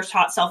children are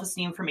taught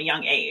self-esteem from a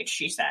young age,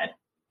 she said.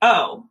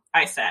 Oh,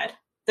 I said.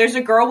 There's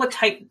a girl with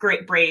tight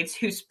great braids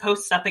who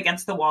posts up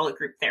against the wall at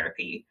group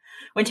therapy.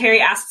 When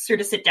Terry asks her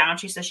to sit down,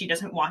 she says she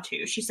doesn't want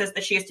to. She says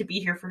that she has to be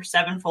here for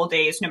 7 full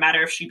days, no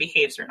matter if she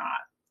behaves or not.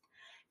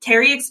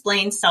 Terry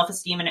explains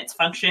self-esteem and its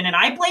function, and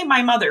I blame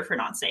my mother for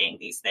not saying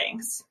these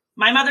things.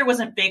 My mother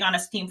wasn't big on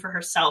esteem for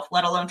herself,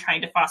 let alone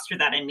trying to foster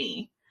that in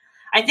me.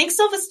 I think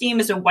self-esteem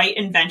is a white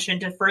invention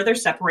to further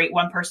separate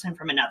one person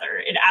from another.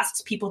 It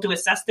asks people to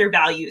assess their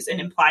values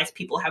and implies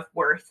people have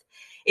worth.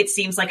 It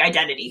seems like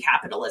identity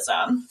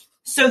capitalism.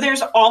 So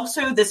there's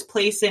also this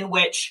place in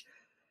which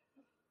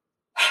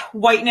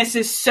whiteness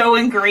is so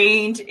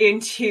ingrained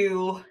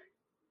into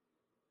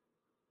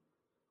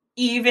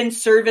even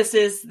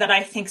services that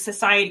I think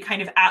society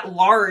kind of at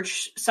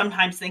large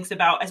sometimes thinks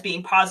about as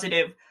being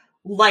positive,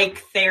 like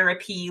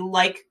therapy,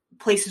 like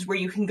places where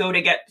you can go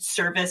to get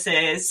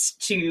services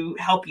to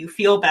help you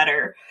feel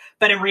better.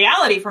 But in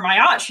reality, for my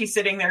aunt, she's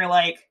sitting there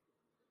like,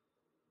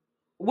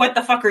 what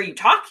the fuck are you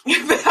talking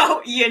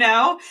about, you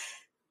know?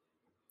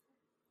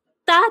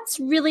 That's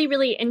really,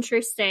 really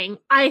interesting.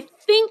 I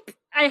think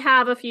I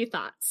have a few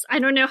thoughts. I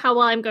don't know how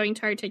well I'm going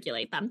to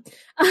articulate them.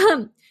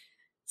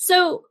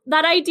 So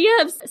that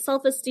idea of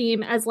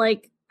self-esteem as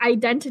like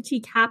identity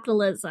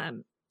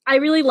capitalism, I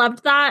really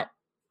loved that.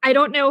 I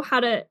don't know how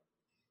to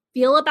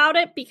feel about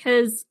it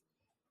because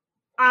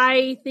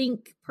I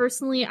think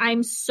personally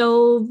I'm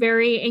so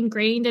very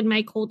ingrained in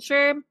my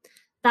culture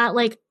that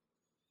like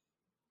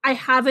I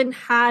haven't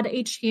had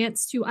a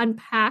chance to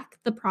unpack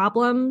the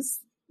problems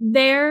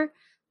there.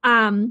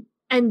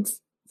 And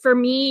for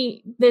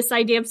me, this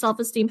idea of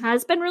self-esteem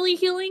has been really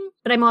healing,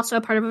 but I'm also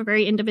a part of a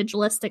very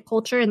individualistic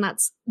culture, and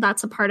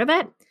that's a part of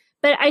it.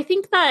 But I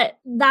think that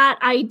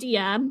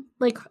idea,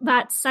 like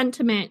that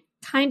sentiment,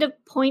 kind of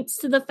points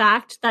to the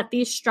fact that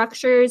these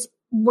structures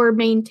were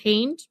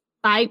maintained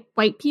by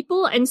white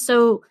people. And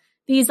so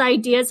these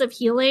ideas of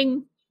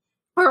healing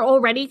are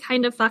already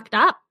kind of fucked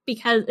up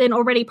and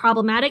already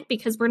problematic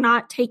because we're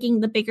not taking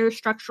the bigger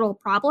structural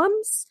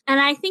problems. And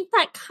I think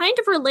that kind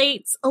of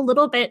relates a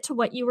little bit to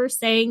what you were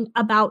saying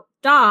about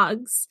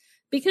dogs,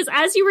 because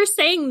as you were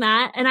saying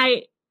that, and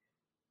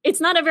it's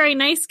not a very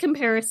nice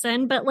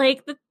comparison, but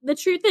like the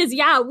truth is,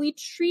 yeah, we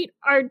treat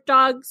our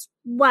dogs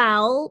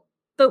well,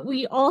 but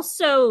we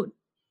also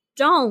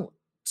don't.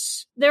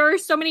 There are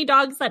so many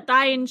dogs that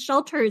die in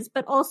shelters,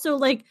 but also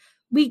like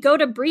we go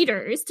to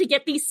breeders to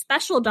get these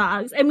special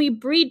dogs, and we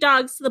breed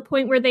dogs to the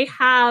point where they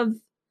have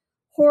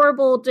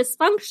horrible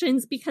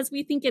dysfunctions because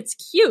we think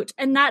it's cute.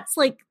 And that's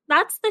the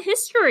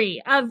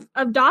history of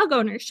dog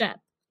ownership.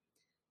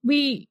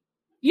 We,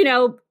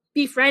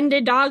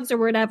 befriended dogs or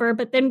whatever,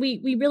 but then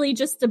we really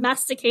just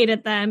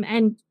domesticated them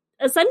and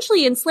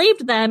essentially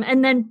enslaved them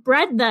and then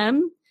bred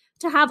them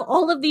to have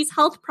all of these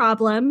health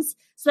problems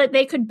so that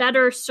they could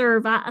better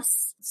serve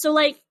us. So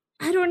like,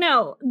 I don't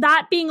know,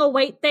 that being a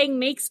white thing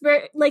makes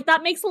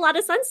that makes a lot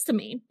of sense to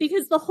me,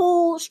 because the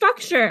whole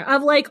structure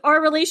of like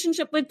our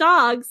relationship with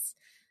dogs,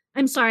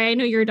 I'm sorry, I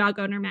know you're a dog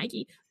owner,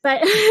 Maggie,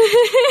 but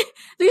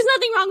there's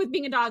nothing wrong with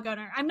being a dog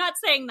owner. I'm not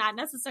saying that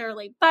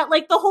necessarily, but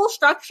like the whole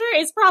structure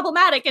is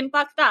problematic and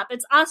fucked up.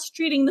 It's us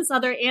treating this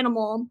other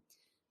animal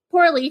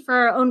poorly for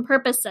our own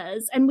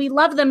purposes. And we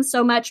love them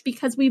so much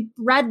because we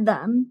bred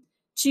them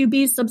to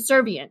be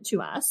subservient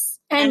to us.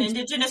 And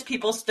Indigenous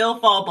people still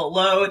fall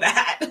below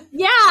that.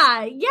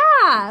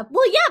 Yeah.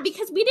 Well, yeah,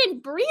 because we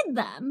didn't breed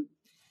them.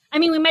 I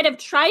mean, we might have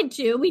tried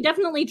to. We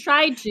definitely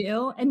tried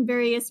to in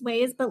various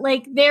ways, but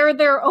like they're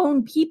their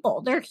own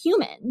people. They're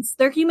humans.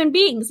 They're human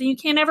beings, and you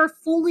can't ever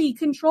fully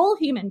control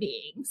human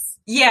beings.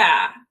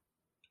 Yeah.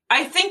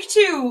 I think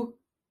to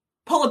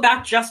pull it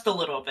back just a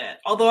little bit,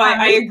 although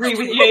I agree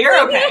with you.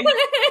 You're okay.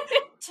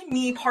 To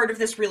me, part of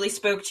this really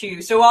spoke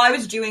to, so while I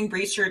was doing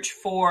research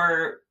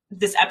for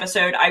this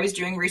episode, I was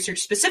doing research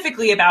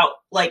specifically about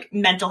like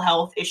mental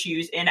health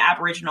issues in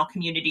Aboriginal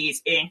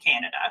communities in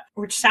Canada,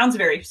 which sounds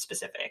very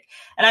specific.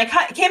 And I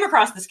came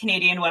across this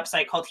Canadian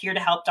website called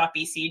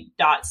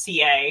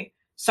heretohelp.bc.ca.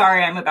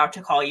 Sorry, I'm about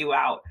to call you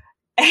out.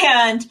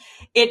 And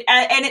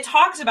it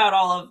talks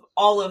about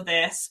all of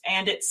this,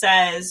 and it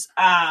says,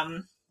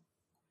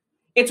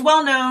 it's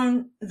well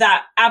known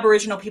that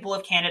Aboriginal people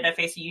of Canada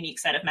face a unique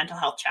set of mental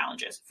health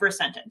challenges. First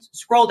sentence.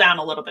 Scroll down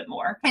a little bit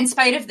more. In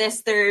spite of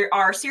this, there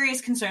are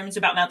serious concerns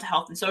about mental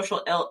health and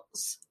social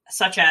ills,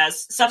 such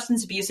as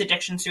substance abuse,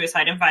 addiction,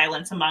 suicide, and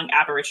violence among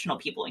Aboriginal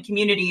people and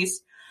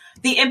communities.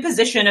 The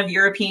imposition of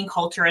European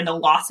culture and the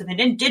loss of an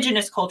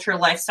Indigenous culture,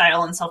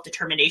 lifestyle, and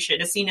self-determination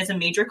is seen as a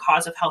major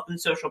cause of health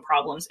and social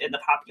problems in the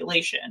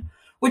population.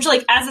 which,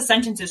 like, as a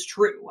sentence is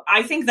true.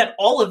 I think that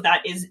all of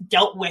that is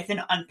dealt with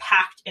and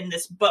unpacked in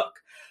this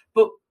book.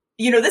 But,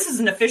 you know, this is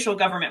an official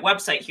government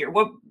website here.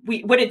 What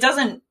it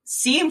doesn't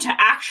seem to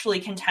actually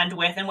contend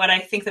with, and what I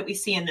think that we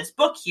see in this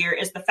book here,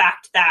 is the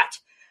fact that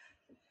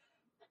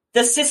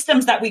the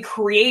systems that we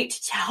create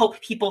to help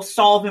people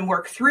solve and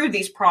work through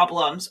these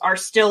problems are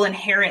still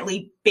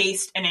inherently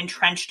based and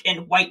entrenched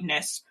in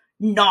whiteness,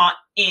 not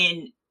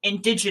in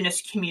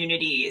indigenous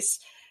communities.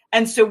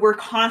 And so we're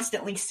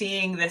constantly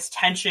seeing this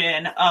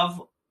tension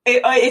of,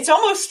 it's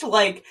almost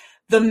like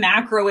the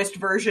macroist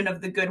version of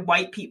the good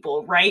white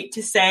people, right?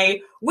 To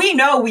say, we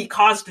know we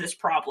caused this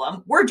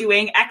problem. We're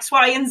doing X,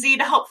 Y, and Z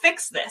to help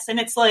fix this. And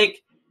it's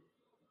like,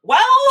 well...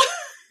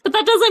 But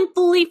that doesn't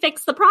fully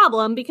fix the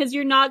problem, because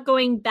you're not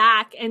going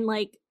back and,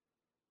 like,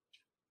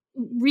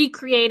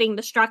 recreating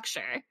the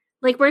structure.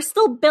 Like, we're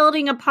still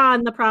building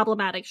upon the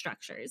problematic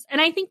structures. And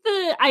I think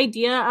the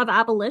idea of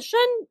abolition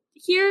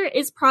here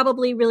is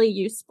probably really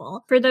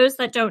useful for those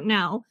that don't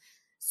know.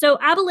 So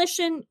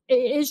abolition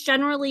is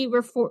generally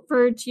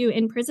referred to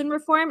in prison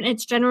reform, and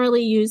it's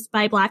generally used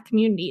by Black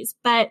communities.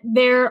 But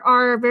there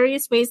are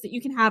various ways that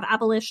you can have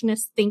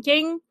abolitionist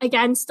thinking,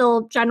 again,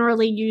 still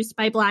generally used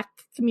by Black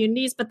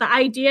communities. But the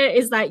idea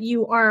is that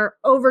you are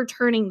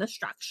overturning the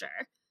structure.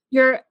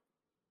 The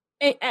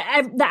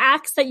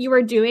acts that you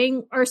are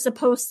doing are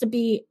supposed to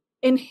be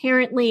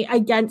inherently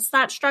against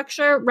that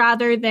structure,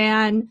 rather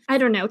than, I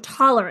don't know,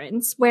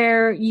 tolerance,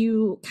 where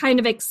you kind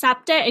of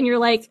accept it and you're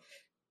like,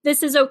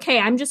 this is okay,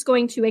 I'm just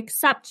going to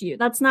accept you.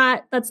 That's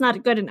not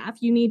good enough.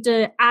 You need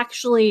to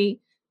actually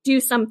do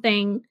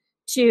something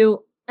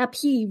to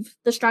upheave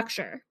the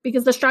structure,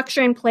 because the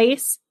structure in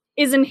place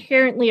is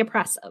inherently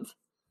oppressive.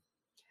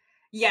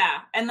 Yeah,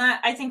 and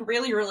that, I think,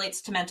 really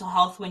relates to mental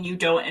health when you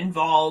don't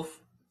involve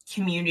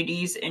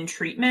communities in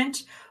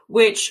treatment,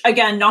 which,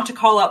 again, not to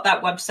call out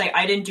that website,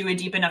 I didn't do a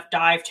deep enough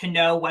dive to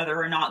know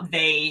whether or not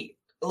they,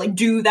 like,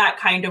 do that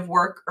kind of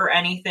work or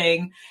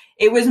anything.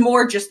 It was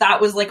more just that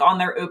was, like, on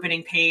their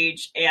opening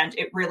page, and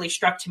it really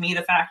struck to me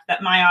the fact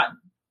that Maya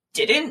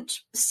didn't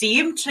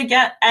seem to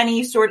get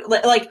any sort of,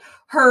 like,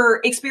 her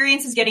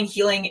experiences getting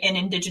healing in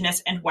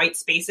Indigenous and white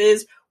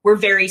spaces were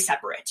very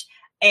separate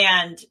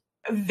and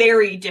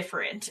very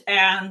different.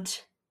 And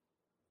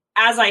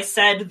as I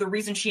said, the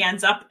reason she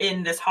ends up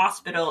in this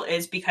hospital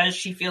is because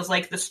she feels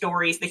like the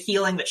stories, the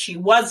healing that she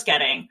was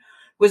getting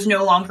was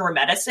no longer a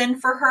medicine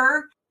for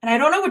her. And I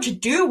don't know what to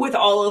do with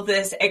all of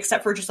this,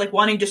 except for just, like,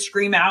 wanting to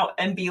scream out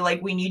and be like,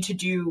 we need to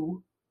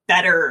do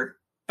better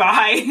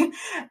by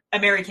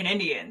American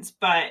Indians.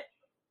 But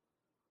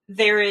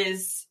there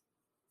is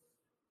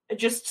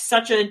just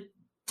such a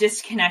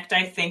disconnect,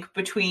 I think,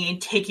 between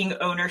taking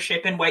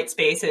ownership in white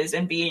spaces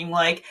and being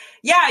like,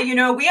 yeah, you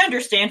know, we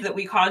understand that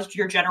we caused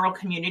your general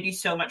community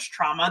so much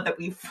trauma that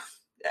we've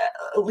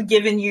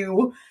given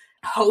you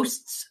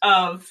hosts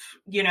of,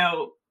 you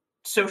know,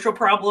 social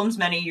problems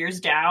many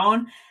years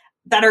down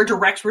that are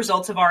direct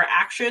results of our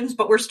actions,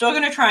 but we're still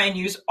going to try and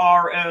use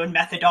our own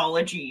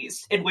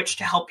methodologies in which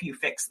to help you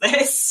fix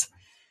this.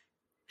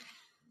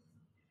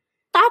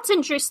 That's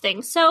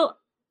interesting. So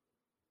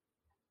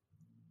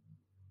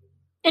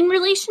in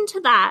relation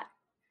to that,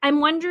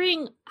 I'm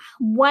wondering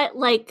what,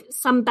 like,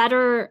 some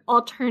better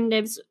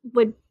alternatives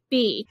would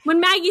be. When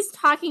Maggie's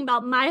talking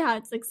about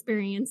Maihat's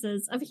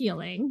experiences of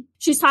healing,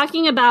 she's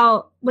talking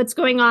about what's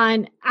going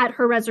on at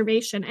her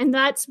reservation, and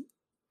that's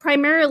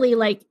primarily,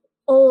 like,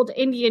 old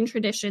Indian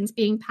traditions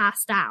being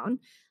passed down.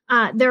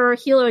 There are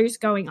healers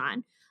going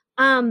on.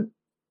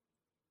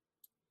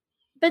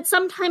 But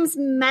sometimes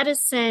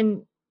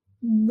medicine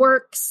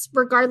works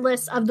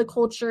regardless of the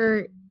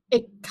culture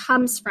it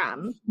comes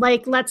from.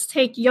 Like, let's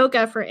take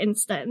yoga, for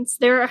instance.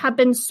 There have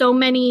been so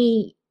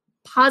many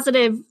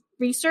positive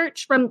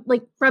research from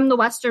the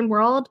Western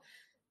world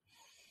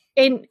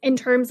in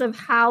terms of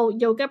how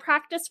yoga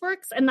practice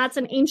works. And that's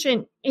an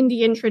ancient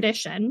Indian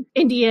tradition.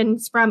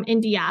 Indians from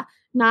India,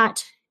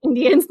 not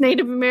Indians,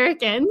 Native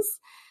Americans.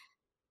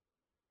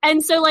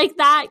 And so, like,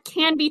 that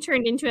can be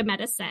turned into a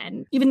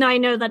medicine, even though I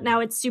know that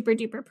now it's super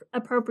duper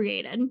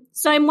appropriated.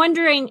 So I'm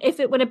wondering if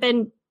it would have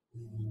been,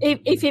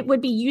 if it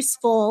would be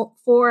useful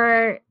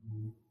for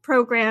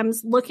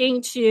programs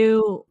looking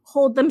to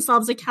hold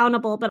themselves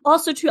accountable, but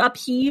also to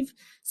upheave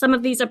some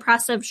of these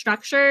oppressive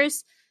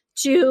structures,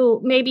 to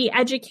maybe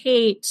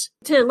educate,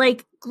 to,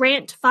 like,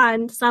 grant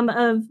fund some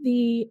of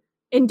the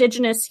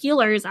Indigenous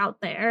healers out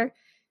there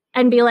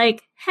and be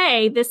like,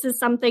 hey, this is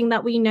something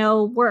that we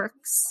know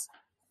works.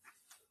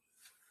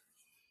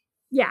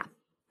 Yeah,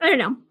 I don't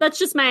know. That's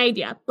just my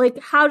idea. Like,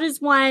 how does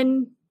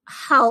one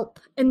help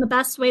in the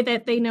best way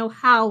that they know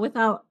how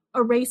without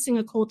erasing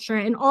a culture?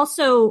 And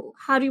also,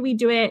 how do we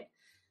do it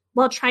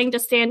while trying to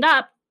stand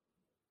up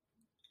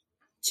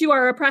to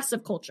our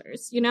oppressive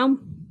cultures, you know?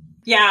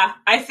 Yeah,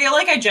 I feel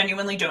like I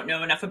genuinely don't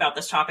know enough about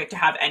this topic to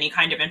have any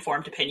kind of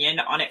informed opinion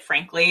on it,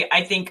 frankly.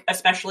 I think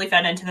especially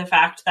fed into the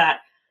fact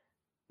that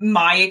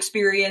my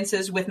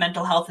experiences with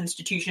mental health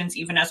institutions,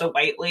 even as a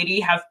white lady,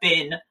 have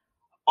been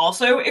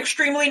also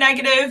extremely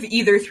negative,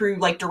 either through,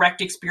 like,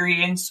 direct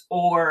experience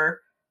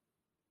or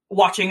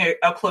watching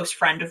a close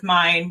friend of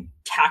mine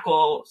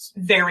tackle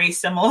very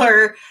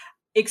similar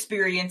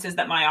experiences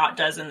that my aunt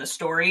does in the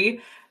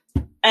story.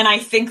 And I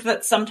think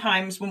that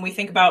sometimes when we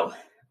think about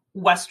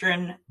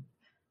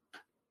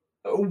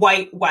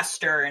white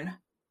Western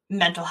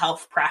mental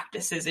health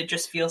practices, it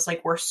just feels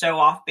like we're so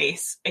off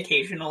base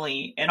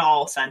occasionally in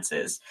all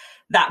senses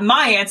that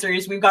my answer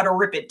is we've got to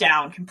rip it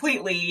down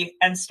completely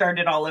and start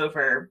it all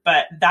over.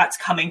 But that's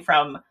coming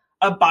from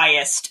a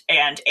biased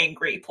and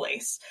angry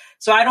place.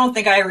 So I don't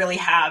think I really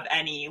have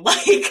any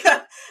like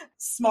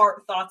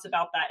smart thoughts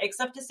about that,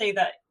 except to say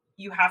that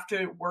you have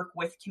to work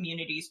with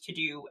communities to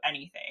do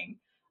anything.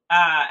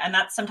 And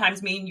that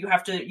sometimes means you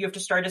have to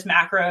start as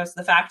macros,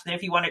 the fact that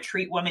if you want to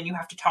treat women, you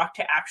have to talk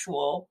to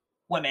actual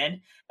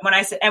women.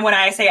 And when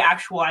I say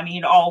actual, I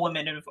mean all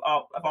women of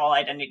all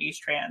identities,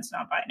 trans,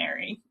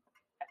 non-binary.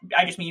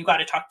 I just mean you got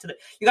to talk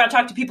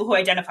to people who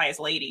identify as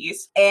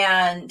ladies.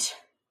 And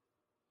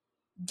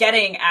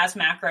getting as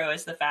macro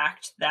as the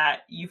fact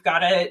that you've got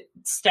to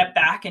step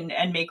back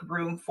and make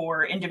room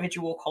for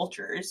individual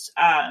cultures.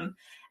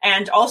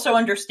 And also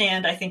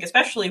understand, I think,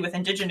 especially with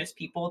Indigenous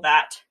people,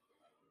 that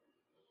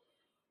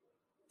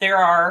there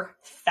are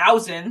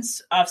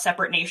thousands of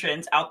separate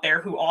nations out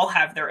there who all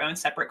have their own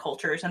separate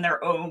cultures and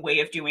their own way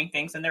of doing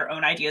things and their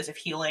own ideas of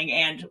healing.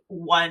 And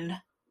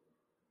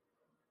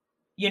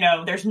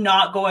there's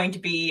not going to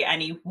be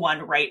any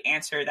one right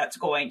answer that's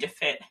going to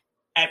fit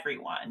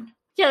everyone.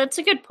 Yeah, that's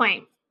a good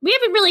point. We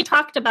haven't really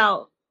talked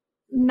about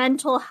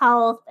mental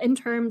health in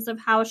terms of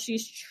how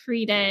she's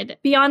treated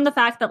beyond the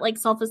fact that like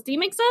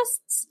self-esteem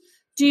exists.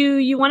 Do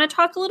you want to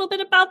talk a little bit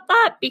about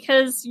that?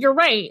 Because you're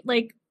right.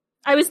 Like,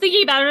 I was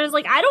thinking about it and I was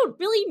like, I don't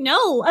really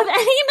know of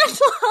any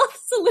mental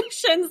health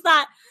solutions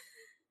that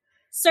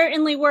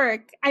certainly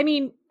work. I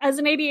mean, as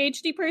an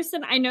ADHD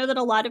person, I know that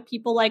a lot of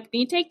people like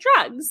me take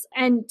drugs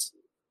and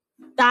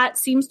that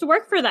seems to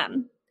work for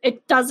them.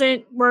 It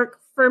doesn't work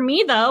for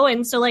me though.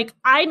 And so like,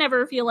 I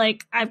never feel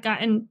like I've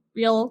gotten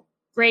real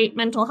great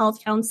mental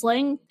health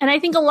counseling. And I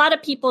think a lot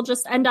of people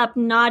just end up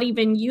not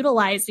even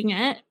utilizing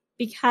it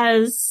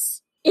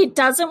because it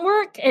doesn't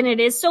work and it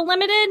is so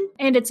limited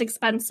and it's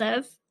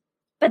expensive.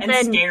 But and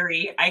then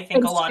scary, I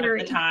think, a lot of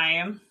the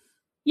time.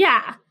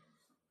 Yeah.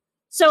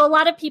 So a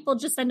lot of people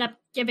just end up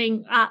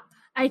giving up,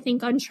 I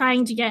think, on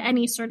trying to get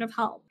any sort of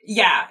help.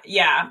 Yeah.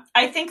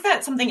 I think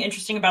that's something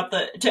interesting about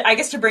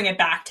to bring it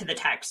back to the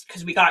text,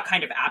 because we got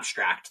kind of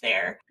abstract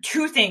there.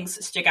 Two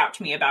things stick out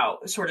to me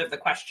about sort of the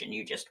question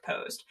you just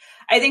posed.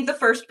 I think the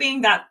first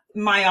being that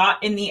Mayotte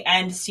in the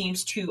end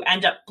seems to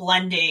end up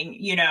blending,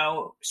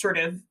 sort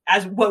of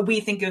as what we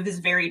think of as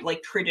very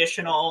like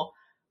traditional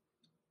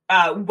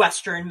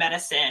Western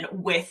medicine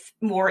with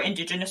more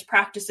Indigenous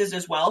practices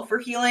as well for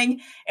healing,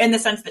 in the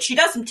sense that she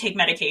doesn't take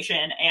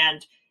medication,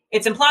 and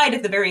it's implied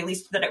at the very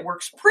least that it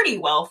works pretty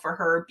well for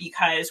her,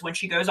 because when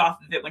she goes off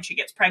of it, when she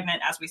gets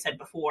pregnant, as we said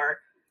before,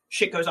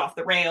 shit goes off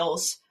the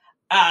rails.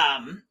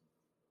 But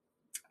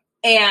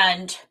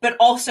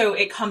also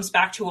it comes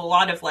back to a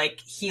lot of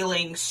like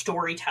healing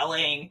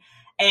storytelling.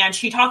 And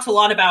she talks a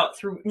lot about,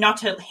 through, not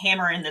to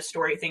hammer in this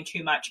story thing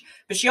too much,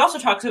 but she also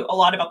talks a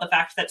lot about the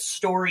fact that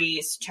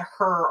stories to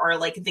her are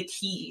like the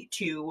key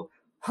to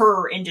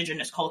her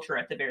Indigenous culture,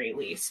 at the very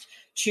least,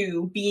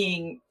 to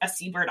being a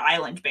Seabird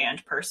Island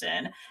band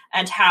person,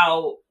 and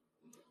how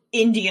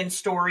Indian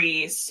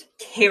stories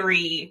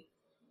carry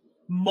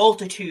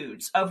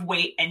multitudes of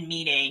weight and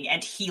meaning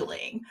and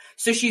healing.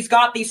 So she's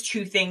got these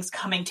two things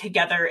coming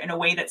together in a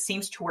way that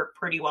seems to work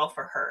pretty well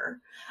for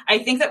her. I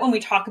think that when we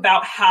talk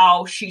about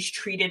how she's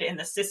treated in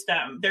the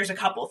system, there's a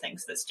couple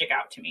things that stick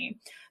out to me.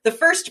 The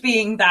first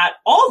being that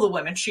all the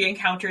women she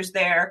encounters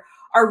there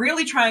are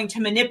really trying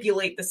to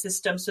manipulate the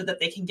system so that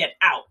they can get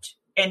out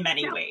in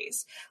many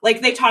ways.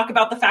 Like, they talk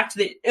about the fact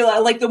that,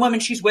 like, the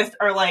women she's with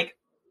are like,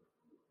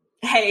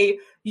 hey,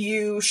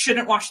 you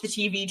shouldn't watch the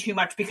TV too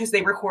much because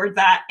they record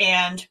that,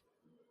 and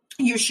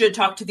you should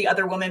talk to the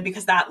other woman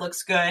because that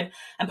looks good.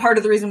 And part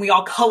of the reason we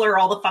all color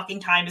all the fucking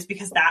time is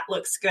because that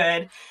looks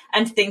good,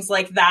 and things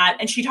like that.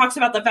 And she talks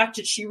about the fact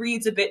that she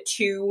reads a bit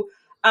too,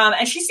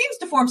 and she seems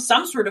to form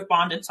some sort of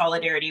bond and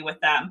solidarity with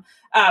them.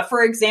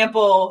 For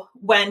example,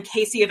 when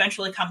Casey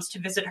eventually comes to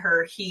visit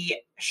her,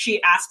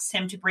 she asks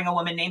him to bring a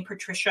woman named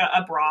Patricia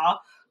Abra,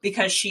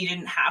 because she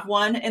didn't have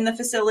one in the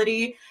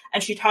facility.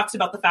 And she talks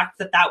about the fact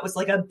that that was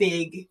like a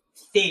big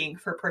thing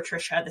for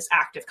Patricia, this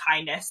act of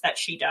kindness that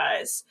she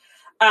does.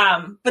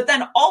 But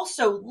then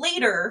also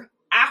later,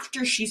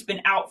 after she's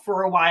been out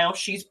for a while,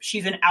 she's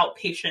an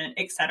outpatient,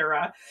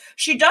 etc.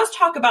 She does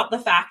talk about the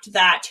fact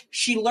that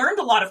she learned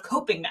a lot of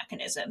coping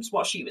mechanisms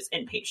while she was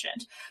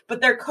inpatient,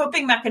 but they're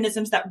coping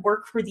mechanisms that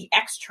work for the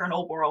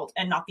external world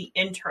and not the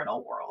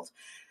internal world.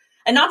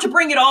 And not to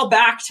bring it all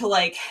back to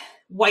like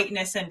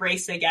whiteness and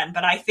race again,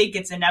 but I think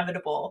it's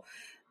inevitable.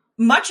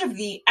 Much of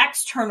the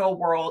external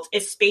world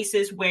is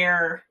spaces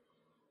where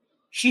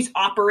she's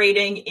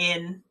operating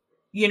in,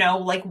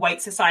 like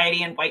white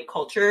society and white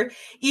culture,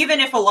 even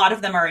if a lot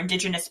of them are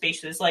Indigenous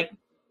spaces. Like,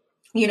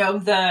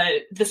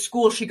 the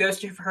school she goes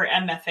to for her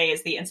MFA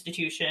is the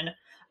institution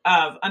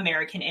of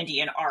American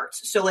Indian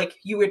arts. So like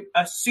you would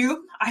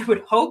assume, I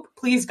would hope,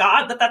 please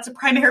God, that that's a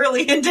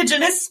primarily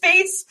Indigenous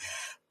space,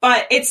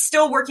 but it's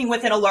still working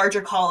within a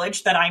larger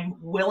college that I'm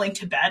willing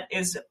to bet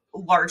is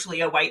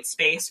largely a white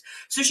space.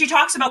 So she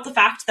talks about the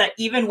fact that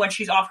even when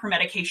she's off her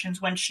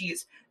medications, when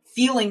she's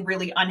feeling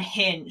really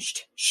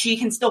unhinged, she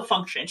can still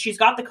function. She's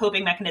got the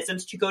coping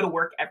mechanisms to go to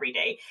work every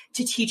day,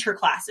 to teach her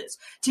classes,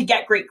 to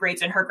get great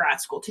grades in her grad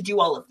school, to do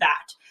all of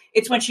that.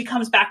 It's when she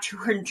comes back to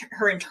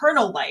her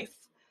internal life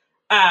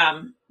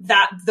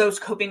that those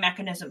coping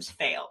mechanisms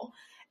fail.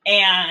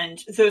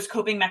 And those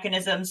coping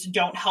mechanisms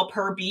don't help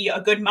her be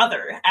a good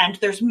mother. And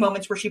there's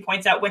moments where she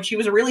points out when she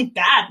was a really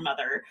bad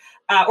mother,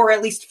 or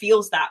at least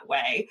feels that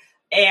way.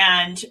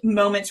 And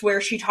moments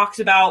where she talks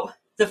about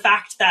the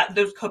fact that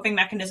those coping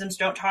mechanisms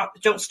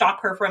don't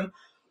stop her from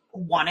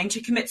wanting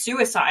to commit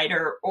suicide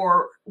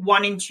or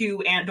wanting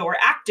to and or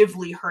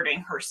actively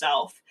hurting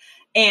herself,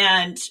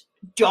 and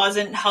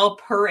doesn't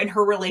help her in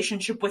her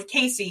relationship with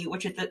Casey,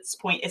 which at this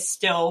point is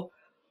still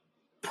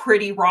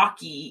pretty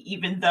rocky,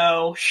 even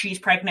though she's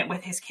pregnant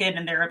with his kid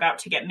and they're about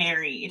to get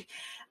married.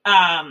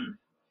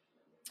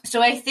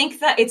 So I think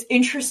that it's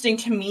interesting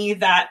to me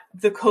that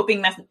the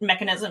coping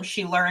mechanisms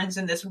she learns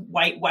in this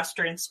white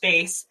Western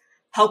space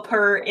help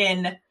her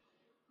in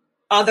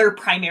other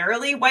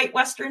primarily white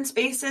Western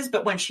spaces,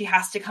 but when she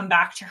has to come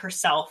back to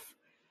herself,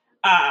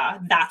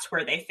 that's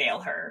where they fail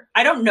her.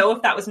 I don't know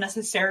if that was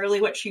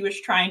necessarily what she was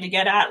trying to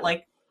get at,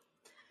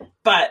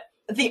 but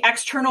the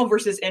external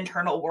versus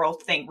internal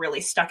world thing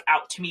really stuck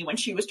out to me when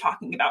she was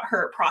talking about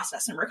her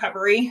process and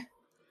recovery.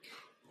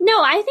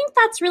 No, I think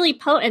that's really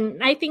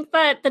potent. I think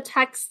that the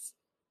text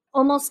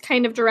almost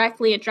kind of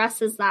directly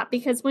addresses that,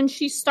 because when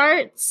she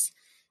starts,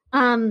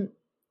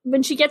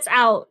 when she gets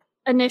out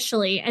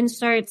initially and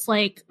starts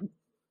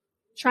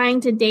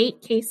trying to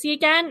date Casey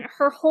again,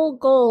 her whole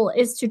goal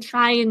is to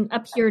try and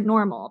appear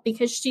normal,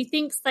 because she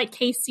thinks that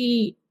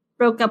Casey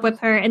broke up with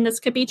her, and this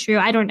could be true,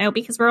 I don't know,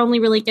 because we're only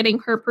really getting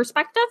her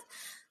perspective.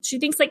 She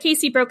thinks that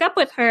Casey broke up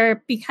with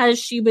her because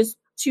she was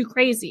too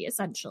crazy,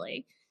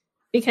 essentially,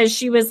 because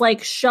she was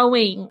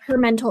showing her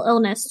mental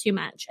illness too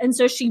much. And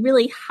so she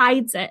really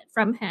hides it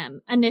from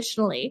him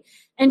initially.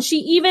 And she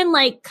even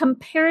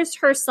compares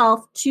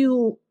herself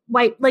to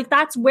white,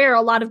 that's where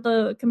a lot of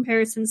the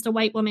comparisons to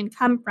white women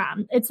come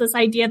from. It's this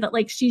idea that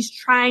she's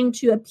trying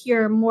to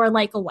appear more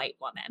like a white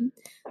woman,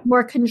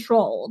 more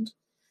controlled.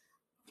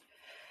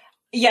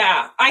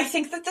 Yeah, I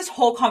think that this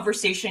whole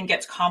conversation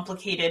gets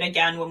complicated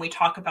again when we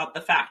talk about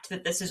the fact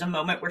that this is a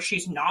moment where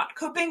she's not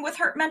coping with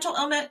her mental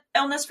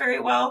illness very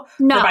well.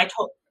 No.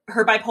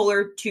 Her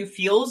bipolar 2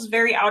 feels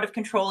very out of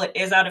control. It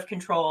is out of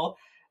control.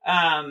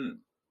 But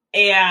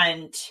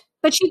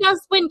she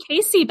does win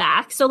Casey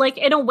back. So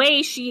in a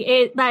way,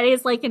 that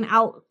is an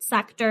out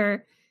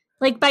sector.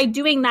 By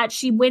doing that,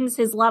 she wins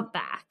his love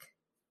back.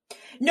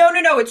 No,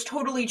 it's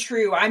totally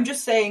true. I'm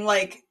just saying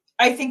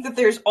I think that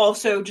there's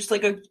also just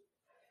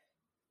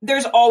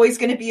there's always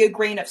going to be a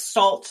grain of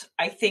salt,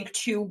 I think,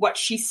 to what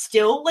she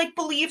still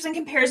believes and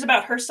compares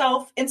about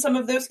herself in some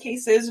of those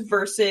cases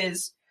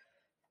versus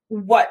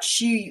what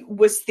she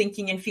was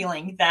thinking and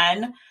feeling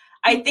then.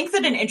 I think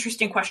that an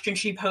interesting question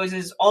she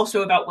poses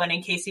also about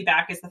winning Casey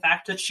back is the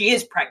fact that she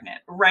is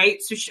pregnant,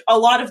 right? So a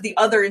lot of the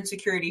other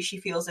insecurity she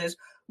feels is,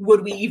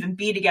 would we even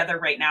be together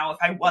right now if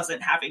I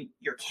wasn't having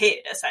your kid,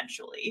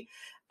 essentially?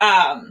 So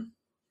I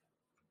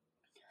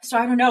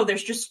don't know.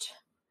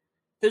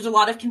 There's a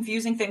lot of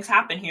confusing things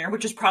happen here,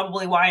 which is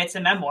probably why it's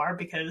a memoir,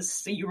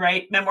 because you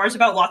write memoirs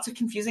about lots of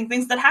confusing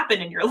things that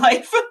happen in your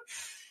life.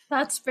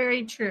 That's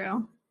very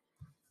true.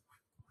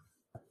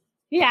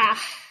 Yeah.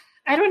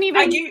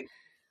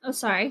 Oh,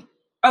 sorry.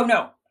 Oh,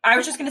 no. I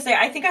was just going to say,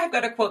 I think I've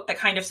got a quote that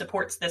kind of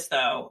supports this,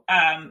 though.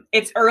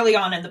 It's early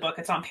on in the book.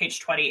 It's on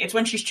page 20. It's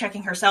when she's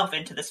checking herself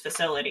into this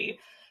facility.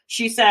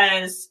 She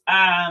says,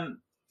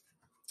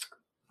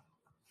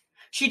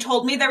 she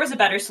told me there was a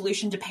better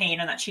solution to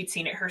pain and that she'd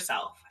seen it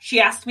herself. She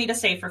asked me to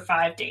stay for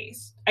 5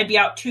 days. I'd be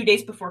out 2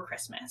 days before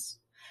Christmas.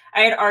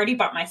 I had already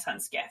bought my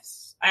son's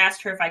gifts. I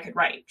asked her if I could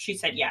write. She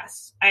said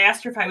yes. I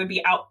asked her if I would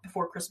be out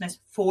before Christmas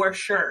for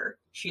sure.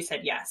 She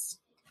said yes.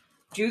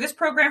 Do this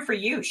program for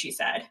you, she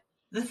said.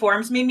 The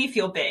forms made me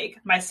feel big.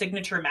 My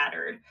signature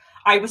mattered.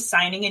 I was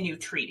signing a new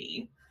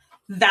treaty.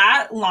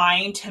 That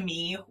line to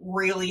me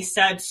really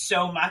said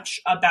so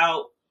much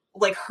about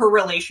her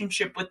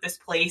relationship with this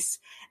place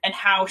and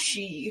how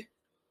she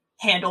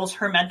handles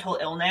her mental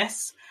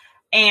illness.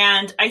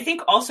 And I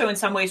think also in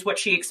some ways what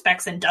she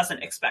expects and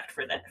doesn't expect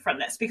from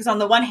this, because on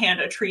the one hand,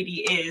 a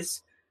treaty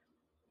is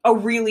a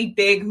really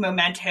big,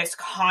 momentous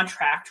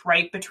contract,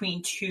 right,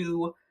 between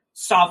two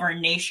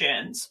sovereign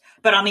nations.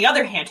 But on the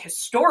other hand,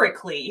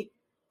 historically,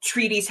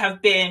 treaties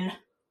have been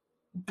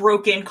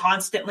broken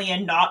constantly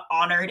and not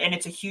honored. And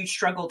it's a huge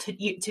struggle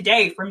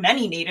today for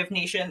many Native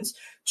nations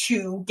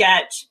to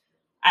get,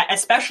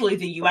 especially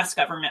the US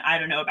government, I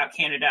don't know about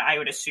Canada, I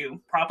would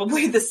assume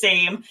probably the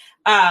same,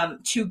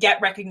 to get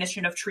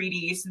recognition of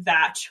treaties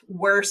that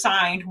were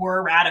signed,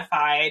 were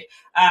ratified,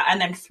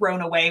 and then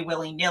thrown away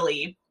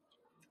willy-nilly.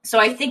 So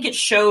I think it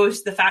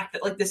shows the fact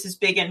that like this is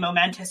big and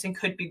momentous and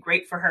could be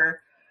great for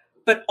her,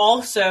 but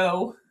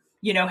also,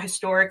 you know,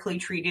 historically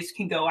treaties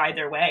can go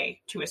either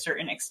way to a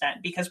certain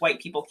extent because white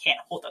people can't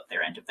hold up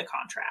their end of the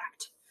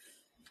contract.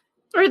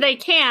 Or they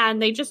can,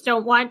 they just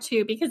don't want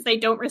to because they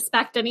don't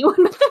respect anyone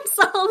but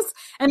themselves.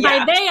 And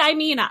by they, I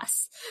mean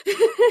us.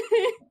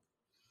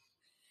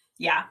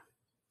 Yeah.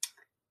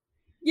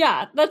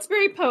 Yeah, that's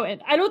very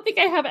potent. I don't think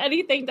I have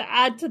anything to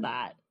add to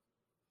that.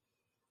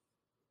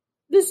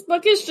 This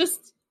book is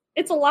just,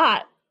 it's a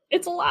lot.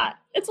 It's a lot.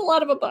 It's a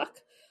lot of a book.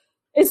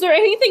 Is there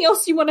anything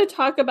else you want to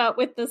talk about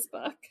with this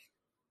book?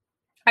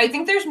 I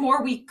think there's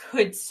more we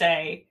could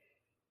say.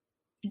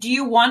 Do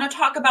you want to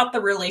talk about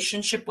the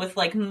relationship with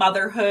like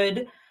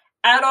motherhood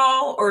at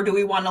all, or do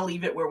we want to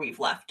leave it where we've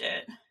left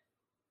it?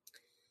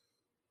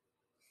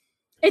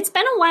 It's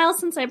been a while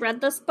since I've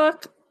read this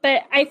book,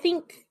 but I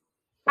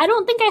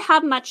don't think I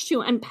have much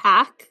to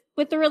unpack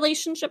with the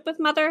relationship with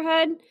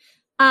motherhood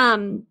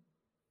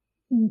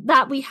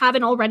that we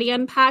haven't already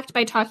unpacked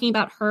by talking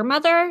about her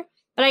mother.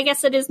 But I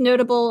guess it is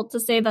notable to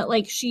say that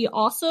like she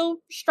also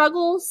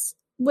struggles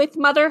with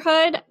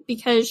motherhood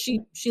because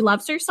she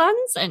loves her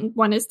sons and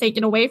one is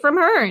taken away from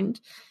her,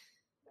 and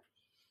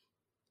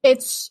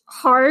it's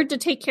hard to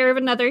take care of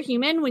another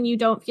human when you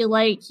don't feel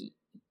like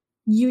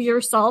you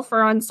yourself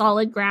are on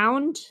solid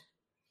ground.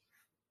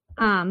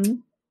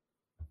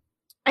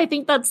 I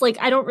think that's like,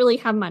 I don't really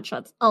have much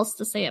else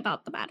to say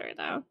about the matter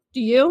though.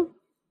 Do you?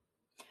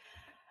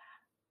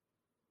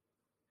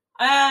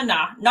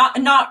 No,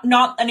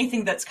 not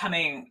anything that's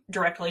coming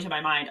directly to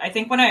my mind. I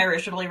think when I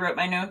originally wrote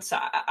my notes,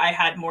 I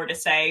had more to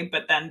say,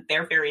 but then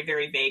they're very,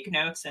 very vague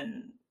notes,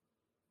 and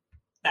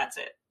that's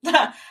it.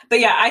 But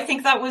yeah, I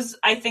think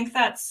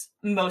that's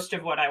most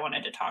of what I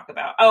wanted to talk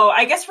about. Oh,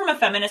 I guess from a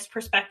feminist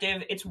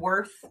perspective, it's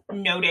worth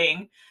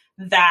noting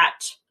that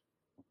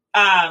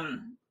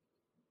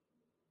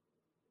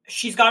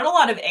she's got a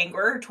lot of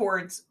anger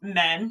towards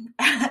men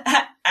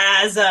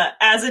as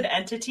an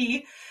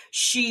entity.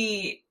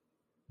 She,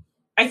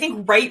 I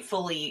think,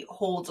 rightfully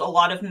holds a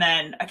lot of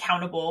men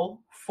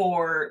accountable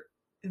for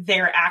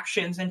their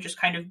actions and just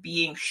kind of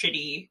being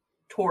shitty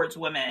towards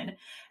women.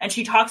 And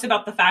she talks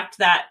about the fact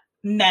that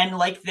men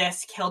like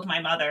this killed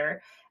my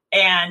mother,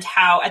 and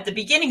how at the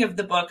beginning of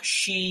the book,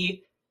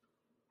 she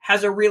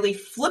has a really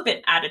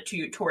flippant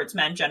attitude towards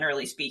men,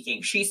 generally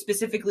speaking. She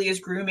specifically is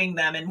grooming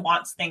them and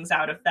wants things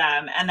out of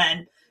them. And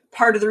then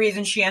part of the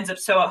reason she ends up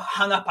so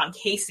hung up on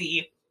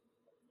Casey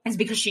is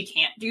because she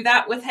can't do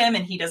that with him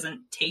and he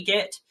doesn't take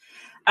it.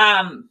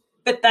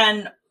 But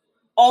then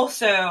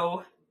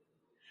also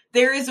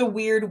there is a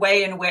weird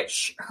way in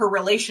which her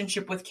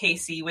relationship with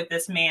Casey, with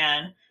this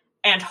man,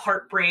 and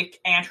heartbreak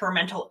and her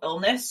mental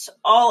illness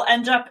all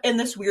end up in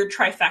this weird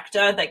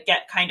trifecta that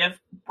get kind of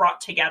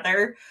brought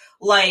together.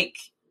 Like,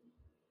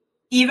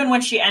 even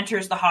when she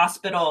enters the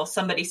hospital,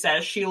 somebody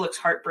says she looks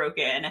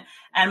heartbroken,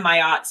 and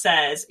Mayotte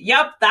says,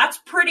 yep, that's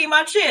pretty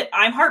much it.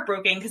 I'm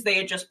heartbroken, because they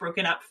had just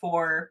broken up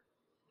for,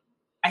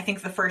 I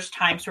think, the first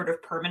time sort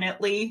of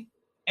permanently,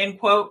 in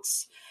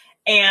quotes.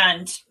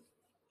 And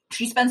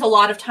she spends a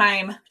lot of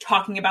time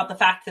talking about the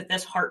fact that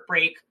this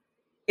heartbreak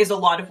is a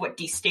lot of what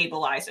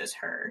destabilizes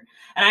her.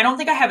 And I don't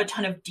think I have a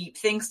ton of deep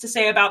things to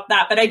say about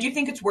that, but I do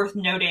think it's worth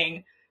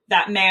noting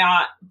that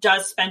Mayotte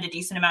does spend a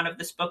decent amount of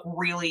this book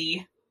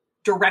really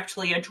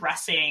directly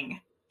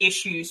addressing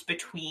issues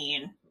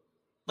between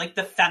like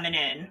the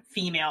feminine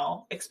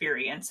female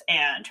experience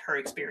and her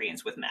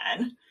experience with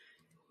men.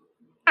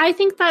 I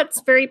think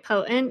that's very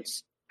potent.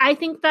 I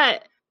think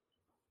that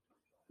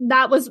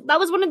was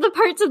one of the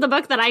parts of the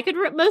book that I could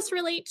most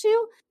relate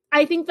to.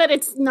 I think that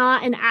it's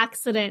not an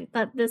accident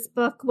that this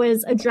book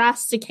was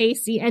addressed to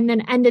Casey and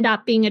then ended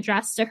up being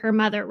addressed to her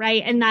mother,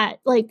 right? And that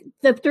like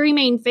the three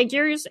main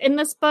figures in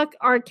this book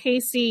are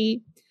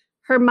Casey,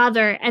 her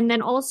mother, and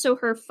then also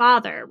her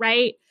father,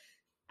 right?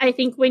 I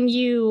think when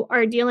you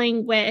are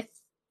dealing with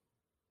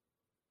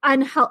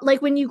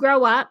like when you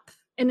grow up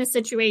in a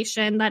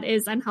situation that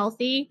is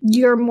unhealthy,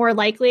 you're more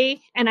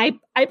likely, and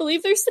I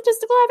believe there's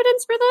statistical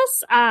evidence for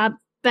this,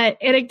 but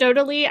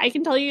anecdotally, I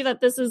can tell you that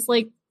this is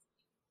like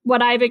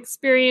what I've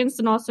experienced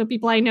and also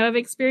people I know have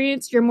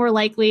experienced. You're more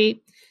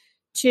likely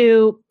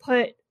to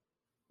put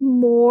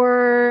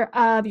more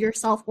of your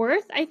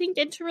self-worth, I think,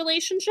 into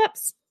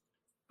relationships.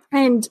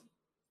 And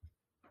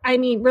I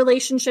mean,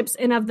 relationships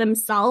in of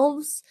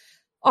themselves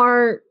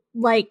are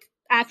like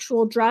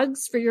actual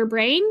drugs for your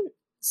brain.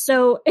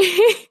 So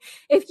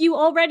if you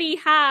already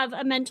have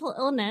a mental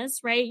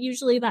illness, right,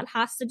 usually that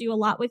has to do a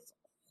lot with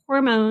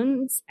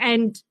hormones.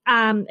 And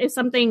if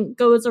something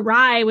goes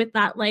awry with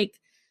that, like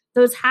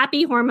those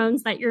happy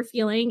hormones that you're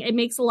feeling, it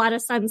makes a lot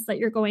of sense that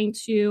you're going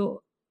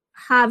to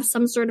have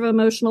some sort of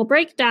emotional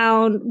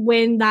breakdown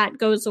when that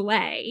goes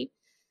away.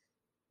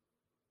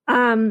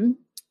 And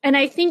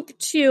I think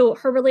too,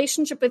 her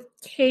relationship with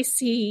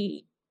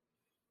Casey,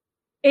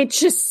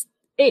 it's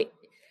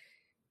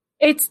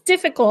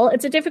difficult.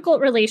 It's a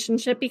difficult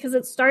relationship because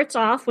it starts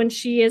off when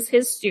she is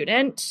his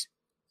student,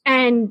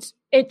 and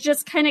it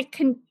just kind of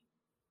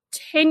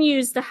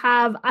continues to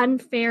have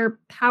unfair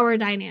power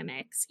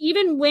dynamics,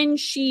 even when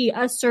she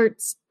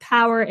asserts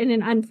power in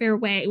an unfair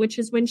way, which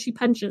is when she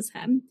punches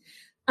him.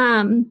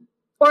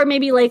 Or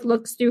maybe like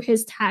looks through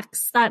his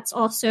texts. That's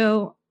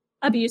also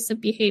abusive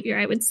behavior,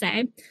 I would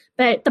say.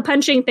 But the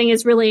punching thing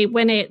is really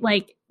when it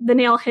like the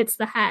nail hits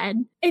the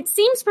head. It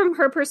seems from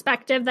her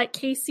perspective that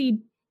Casey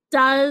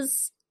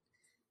does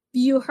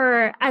view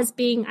her as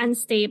being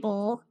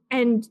unstable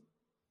and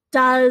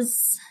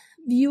does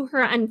view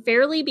her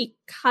unfairly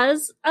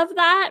because of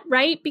that,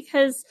 right?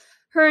 Because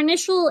her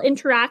initial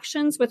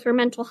interactions with her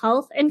mental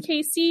health and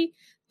Casey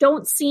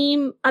don't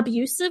seem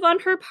abusive on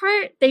her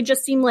part. They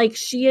just seem like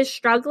she is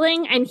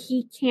struggling and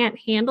he can't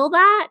handle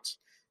that.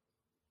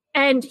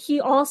 And he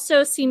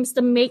also seems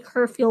to make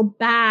her feel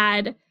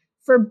bad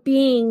for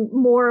being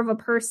more of a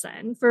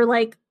person, for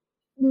like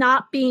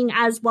not being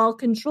as well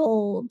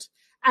controlled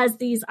as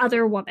these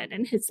other women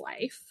in his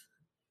life.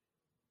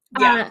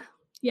 Yeah.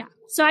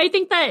 So I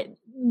think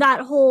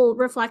that whole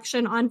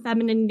reflection on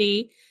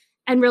femininity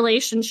and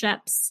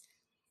relationships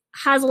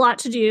has a lot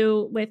to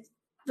do with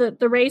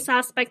the race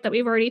aspect that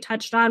we've already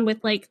touched on,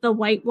 with like the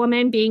white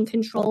woman being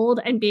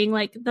controlled and being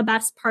like the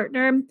best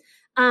partner.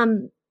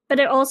 But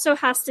it also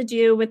has to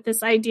do with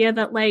this idea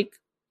that, like,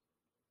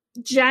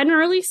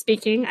 generally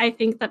speaking, I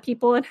think that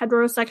people in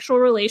heterosexual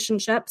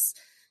relationships,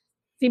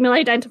 female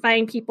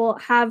identifying people,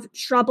 have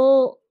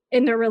trouble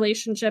in their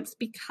relationships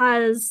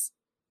because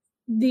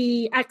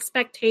the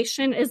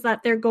expectation is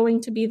that they're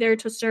going to be there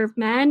to serve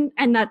men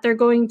and that they're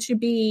going to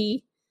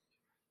be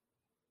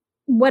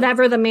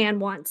whatever the man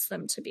wants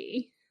them to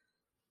be.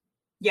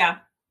 Yeah,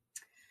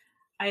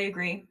 I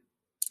agree.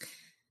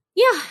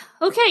 Yeah.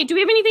 Okay. Do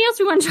we have anything else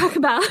we want to talk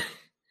about?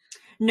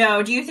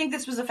 No. Do you think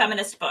this was a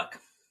feminist book?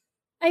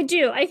 I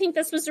do. I think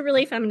this was a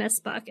really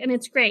feminist book, and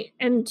it's great,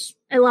 and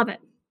I love it.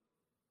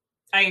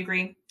 I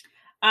agree.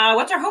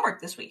 What's our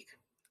homework this week?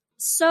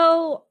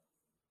 So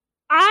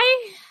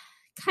I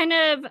kind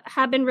of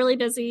have been really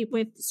busy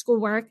with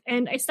schoolwork,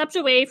 and I stepped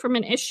away from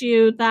an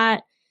issue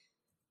that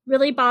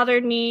really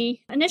bothered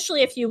me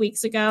initially a few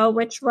weeks ago,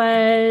 which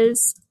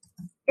was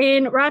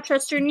in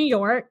Rochester, New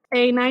York.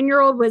 A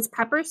 9-year-old was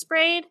pepper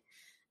sprayed,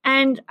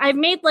 and I've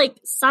made like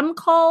some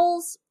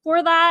calls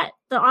for that.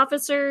 The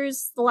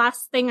officers, the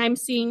last thing I'm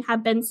seeing,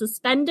 have been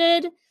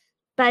suspended,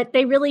 but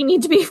they really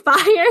need to be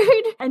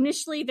fired.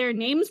 Initially, their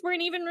names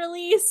weren't even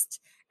released,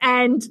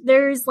 and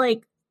there's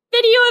like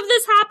video of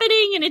this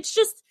happening, and it's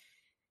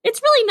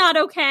really not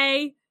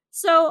okay.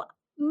 So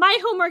my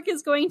homework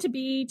is going to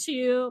be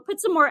to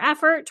put some more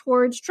effort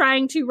towards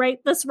trying to right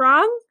this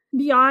wrong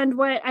beyond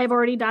what I've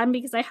already done,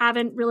 because I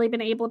haven't really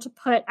been able to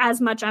put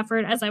as much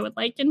effort as I would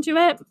like into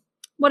it.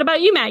 What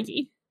about you,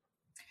 Maggie?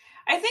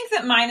 I think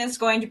that mine is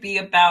going to be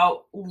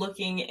about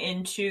looking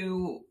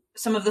into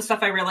some of the stuff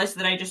I realized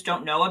that I just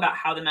don't know about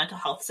how the mental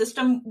health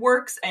system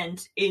works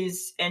and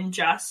is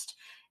unjust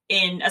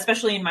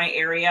especially in my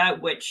area,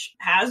 which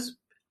has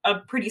a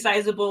pretty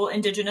sizable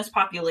Indigenous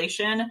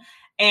population,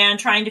 and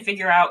trying to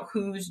figure out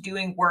who's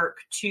doing work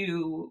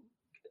to,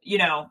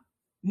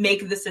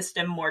 make the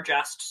system more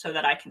just so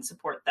that I can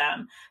support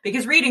them.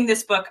 Because reading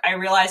this book, I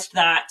realized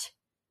that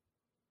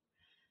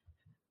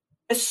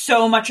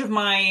so much of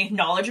my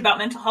knowledge about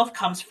mental health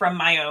comes from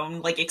my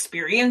own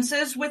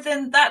experiences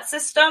within that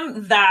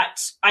system, that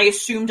I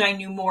assumed I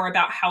knew more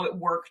about how it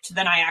worked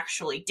than I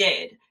actually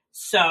did.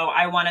 So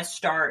I want to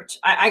start,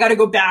 I got to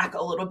go back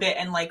a little bit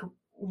and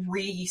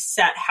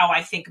reset how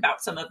I think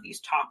about some of these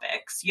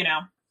topics,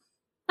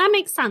 That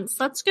makes sense.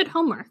 That's good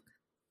homework.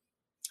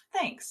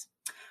 Thanks.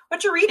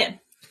 What you reading?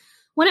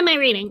 What am I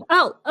reading?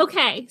 Oh,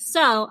 okay.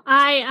 So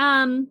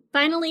I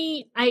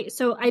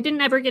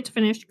didn't ever get to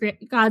finish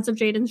Gods of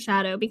Jade and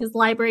Shadow because the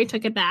library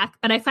took it back,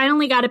 but I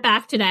finally got it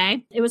back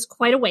today. It was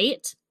quite a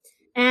wait.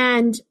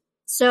 And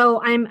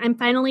so I'm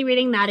finally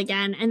reading that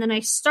again. And then I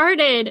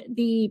started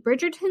the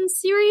Bridgerton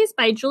series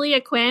by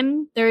Julia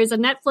Quinn. There is a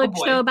Netflix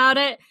show about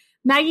it.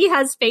 Maggie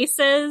has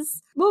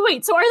faces. Well,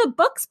 wait, so are the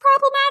books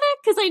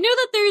problematic? Because I know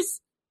that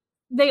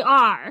they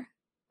are.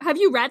 Have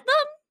you read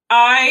them?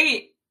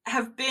 I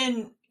have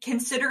been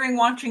considering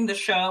watching the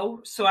show,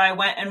 so I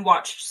went and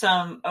watched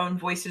some Own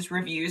Voices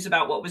reviews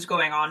about what was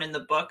going on in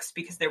the books,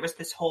 because there's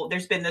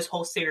been this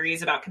whole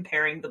series about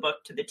comparing the book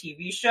to the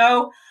TV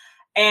show,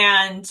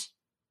 and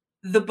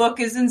the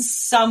book is in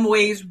some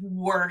ways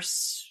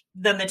worse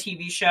than the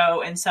TV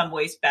show, in some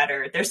ways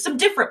better. There's some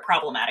different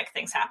problematic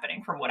things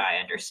happening from what I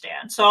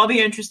understand, so I'll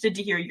be interested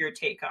to hear your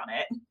take on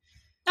it.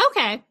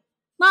 Okay.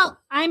 Well,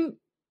 I'm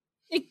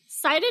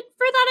excited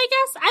for that, I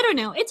guess. I don't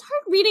know. It's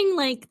hard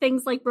reading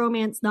things like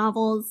romance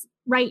novels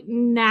right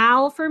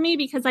now for me,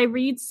 because I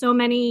read so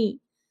many.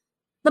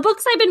 The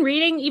books I've been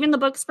reading, even the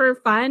books for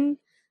fun,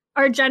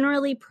 are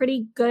generally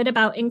pretty good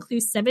about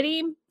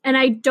inclusivity. And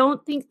I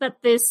don't think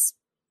that this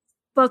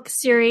book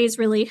series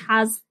really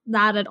has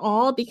that at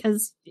all,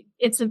 because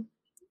it's a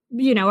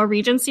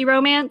Regency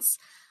romance.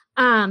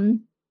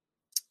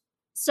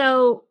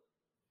 So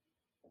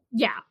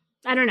yeah,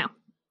 I don't know.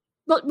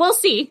 But we'll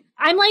see.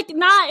 I'm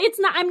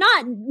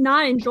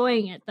not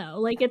enjoying it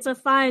though. It's a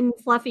fun,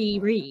 fluffy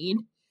read.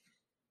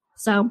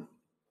 So,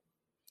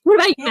 what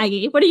about you,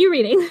 Maggie? What are you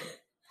reading?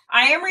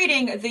 I am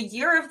reading The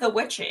Year of the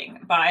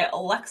Witching by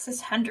Alexis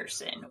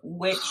Henderson,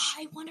 which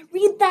I want to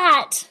read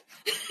that.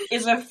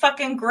 is a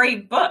fucking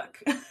great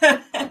book.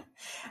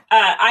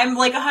 I'm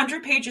like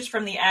 100 pages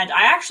from the end.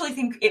 I actually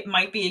think it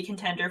might be a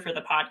contender for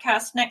the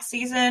podcast next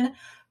season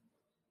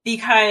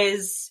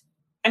because,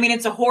 I mean,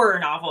 it's a horror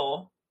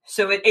novel,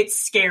 so it's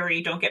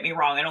scary, don't get me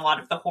wrong, and a lot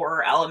of the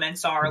horror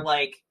elements are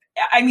like,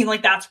 I mean,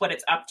 like, that's what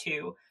it's up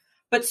to.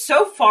 But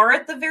so far,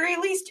 at the very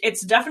least,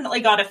 it's definitely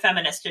got a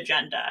feminist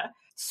agenda.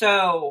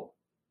 So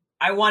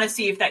I want to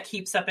see if that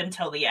keeps up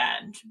until the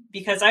end,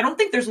 because I don't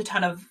think there's a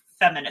ton of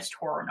feminist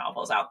horror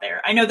novels out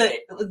there. I know that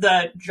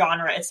the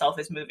genre itself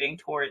is moving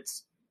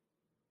towards,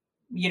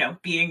 you know,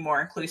 being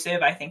more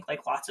inclusive. I think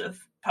like lots of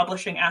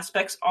publishing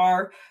aspects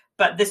are,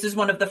 but this is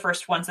one of the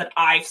first ones that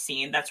I've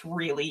seen that's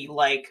really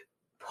like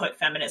put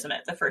feminism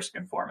at the first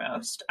and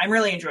foremost. I'm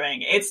really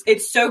enjoying it.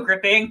 It's so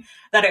gripping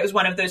that it was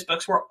one of those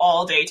books where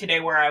all day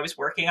today where I was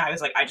working, I was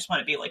like, I just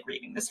want to be like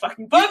reading this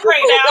fucking book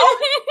right now.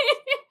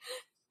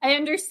 I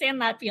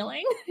understand that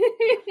feeling.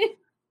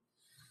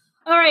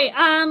 All right.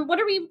 What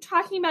are we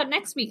talking about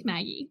next week,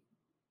 Maggie?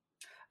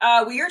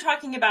 We are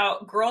talking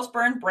about Girls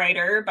Burn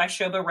Brighter by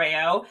Shoba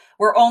Reo.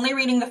 We're only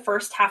reading the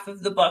first half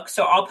of the book,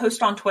 so I'll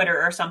post on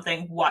Twitter or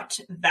something what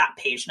that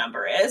page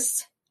number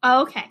is.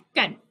 Oh, okay.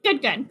 Good.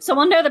 So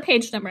we'll know the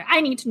page number.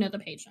 I need to know the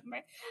page number.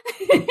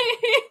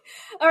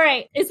 All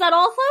right. Is that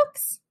all,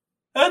 folks?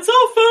 That's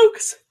all,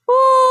 folks.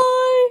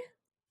 Bye.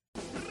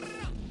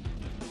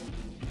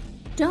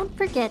 Don't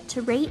forget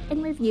to rate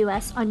and review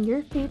us on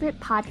your favorite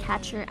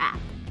podcatcher app.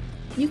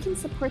 You can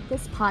support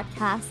this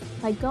podcast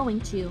by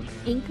going to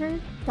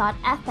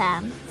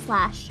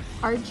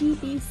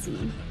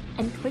anchor.fm/RGBC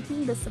and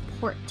clicking the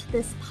support to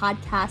this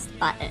podcast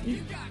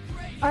button.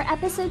 Our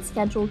episode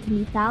schedule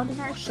can be found in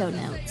our show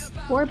notes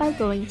or by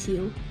going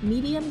to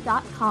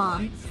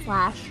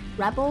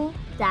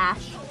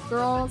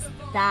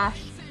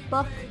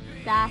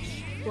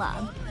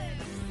medium.com/rebel-girls-book-club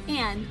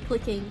and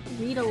clicking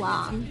read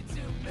along.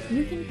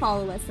 You can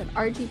follow us at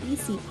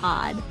RGBC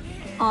Pod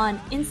on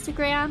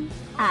Instagram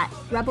at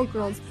Rebel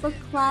Girls Book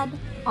Club,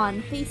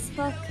 on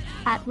Facebook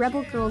at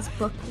Rebel Girls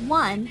Book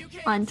 1,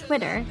 on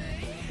Twitter,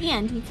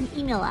 and you can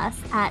email us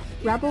at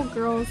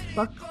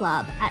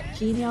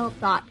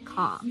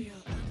rebelgirlsbookclub@gmail.com.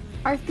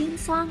 Our theme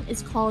song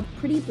is called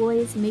Pretty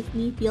Boys Make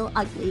Me Feel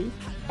Ugly,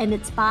 and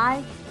it's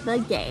by The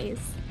Gays.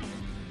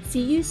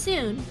 See you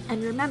soon,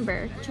 and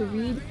remember to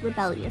read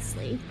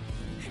rebelliously.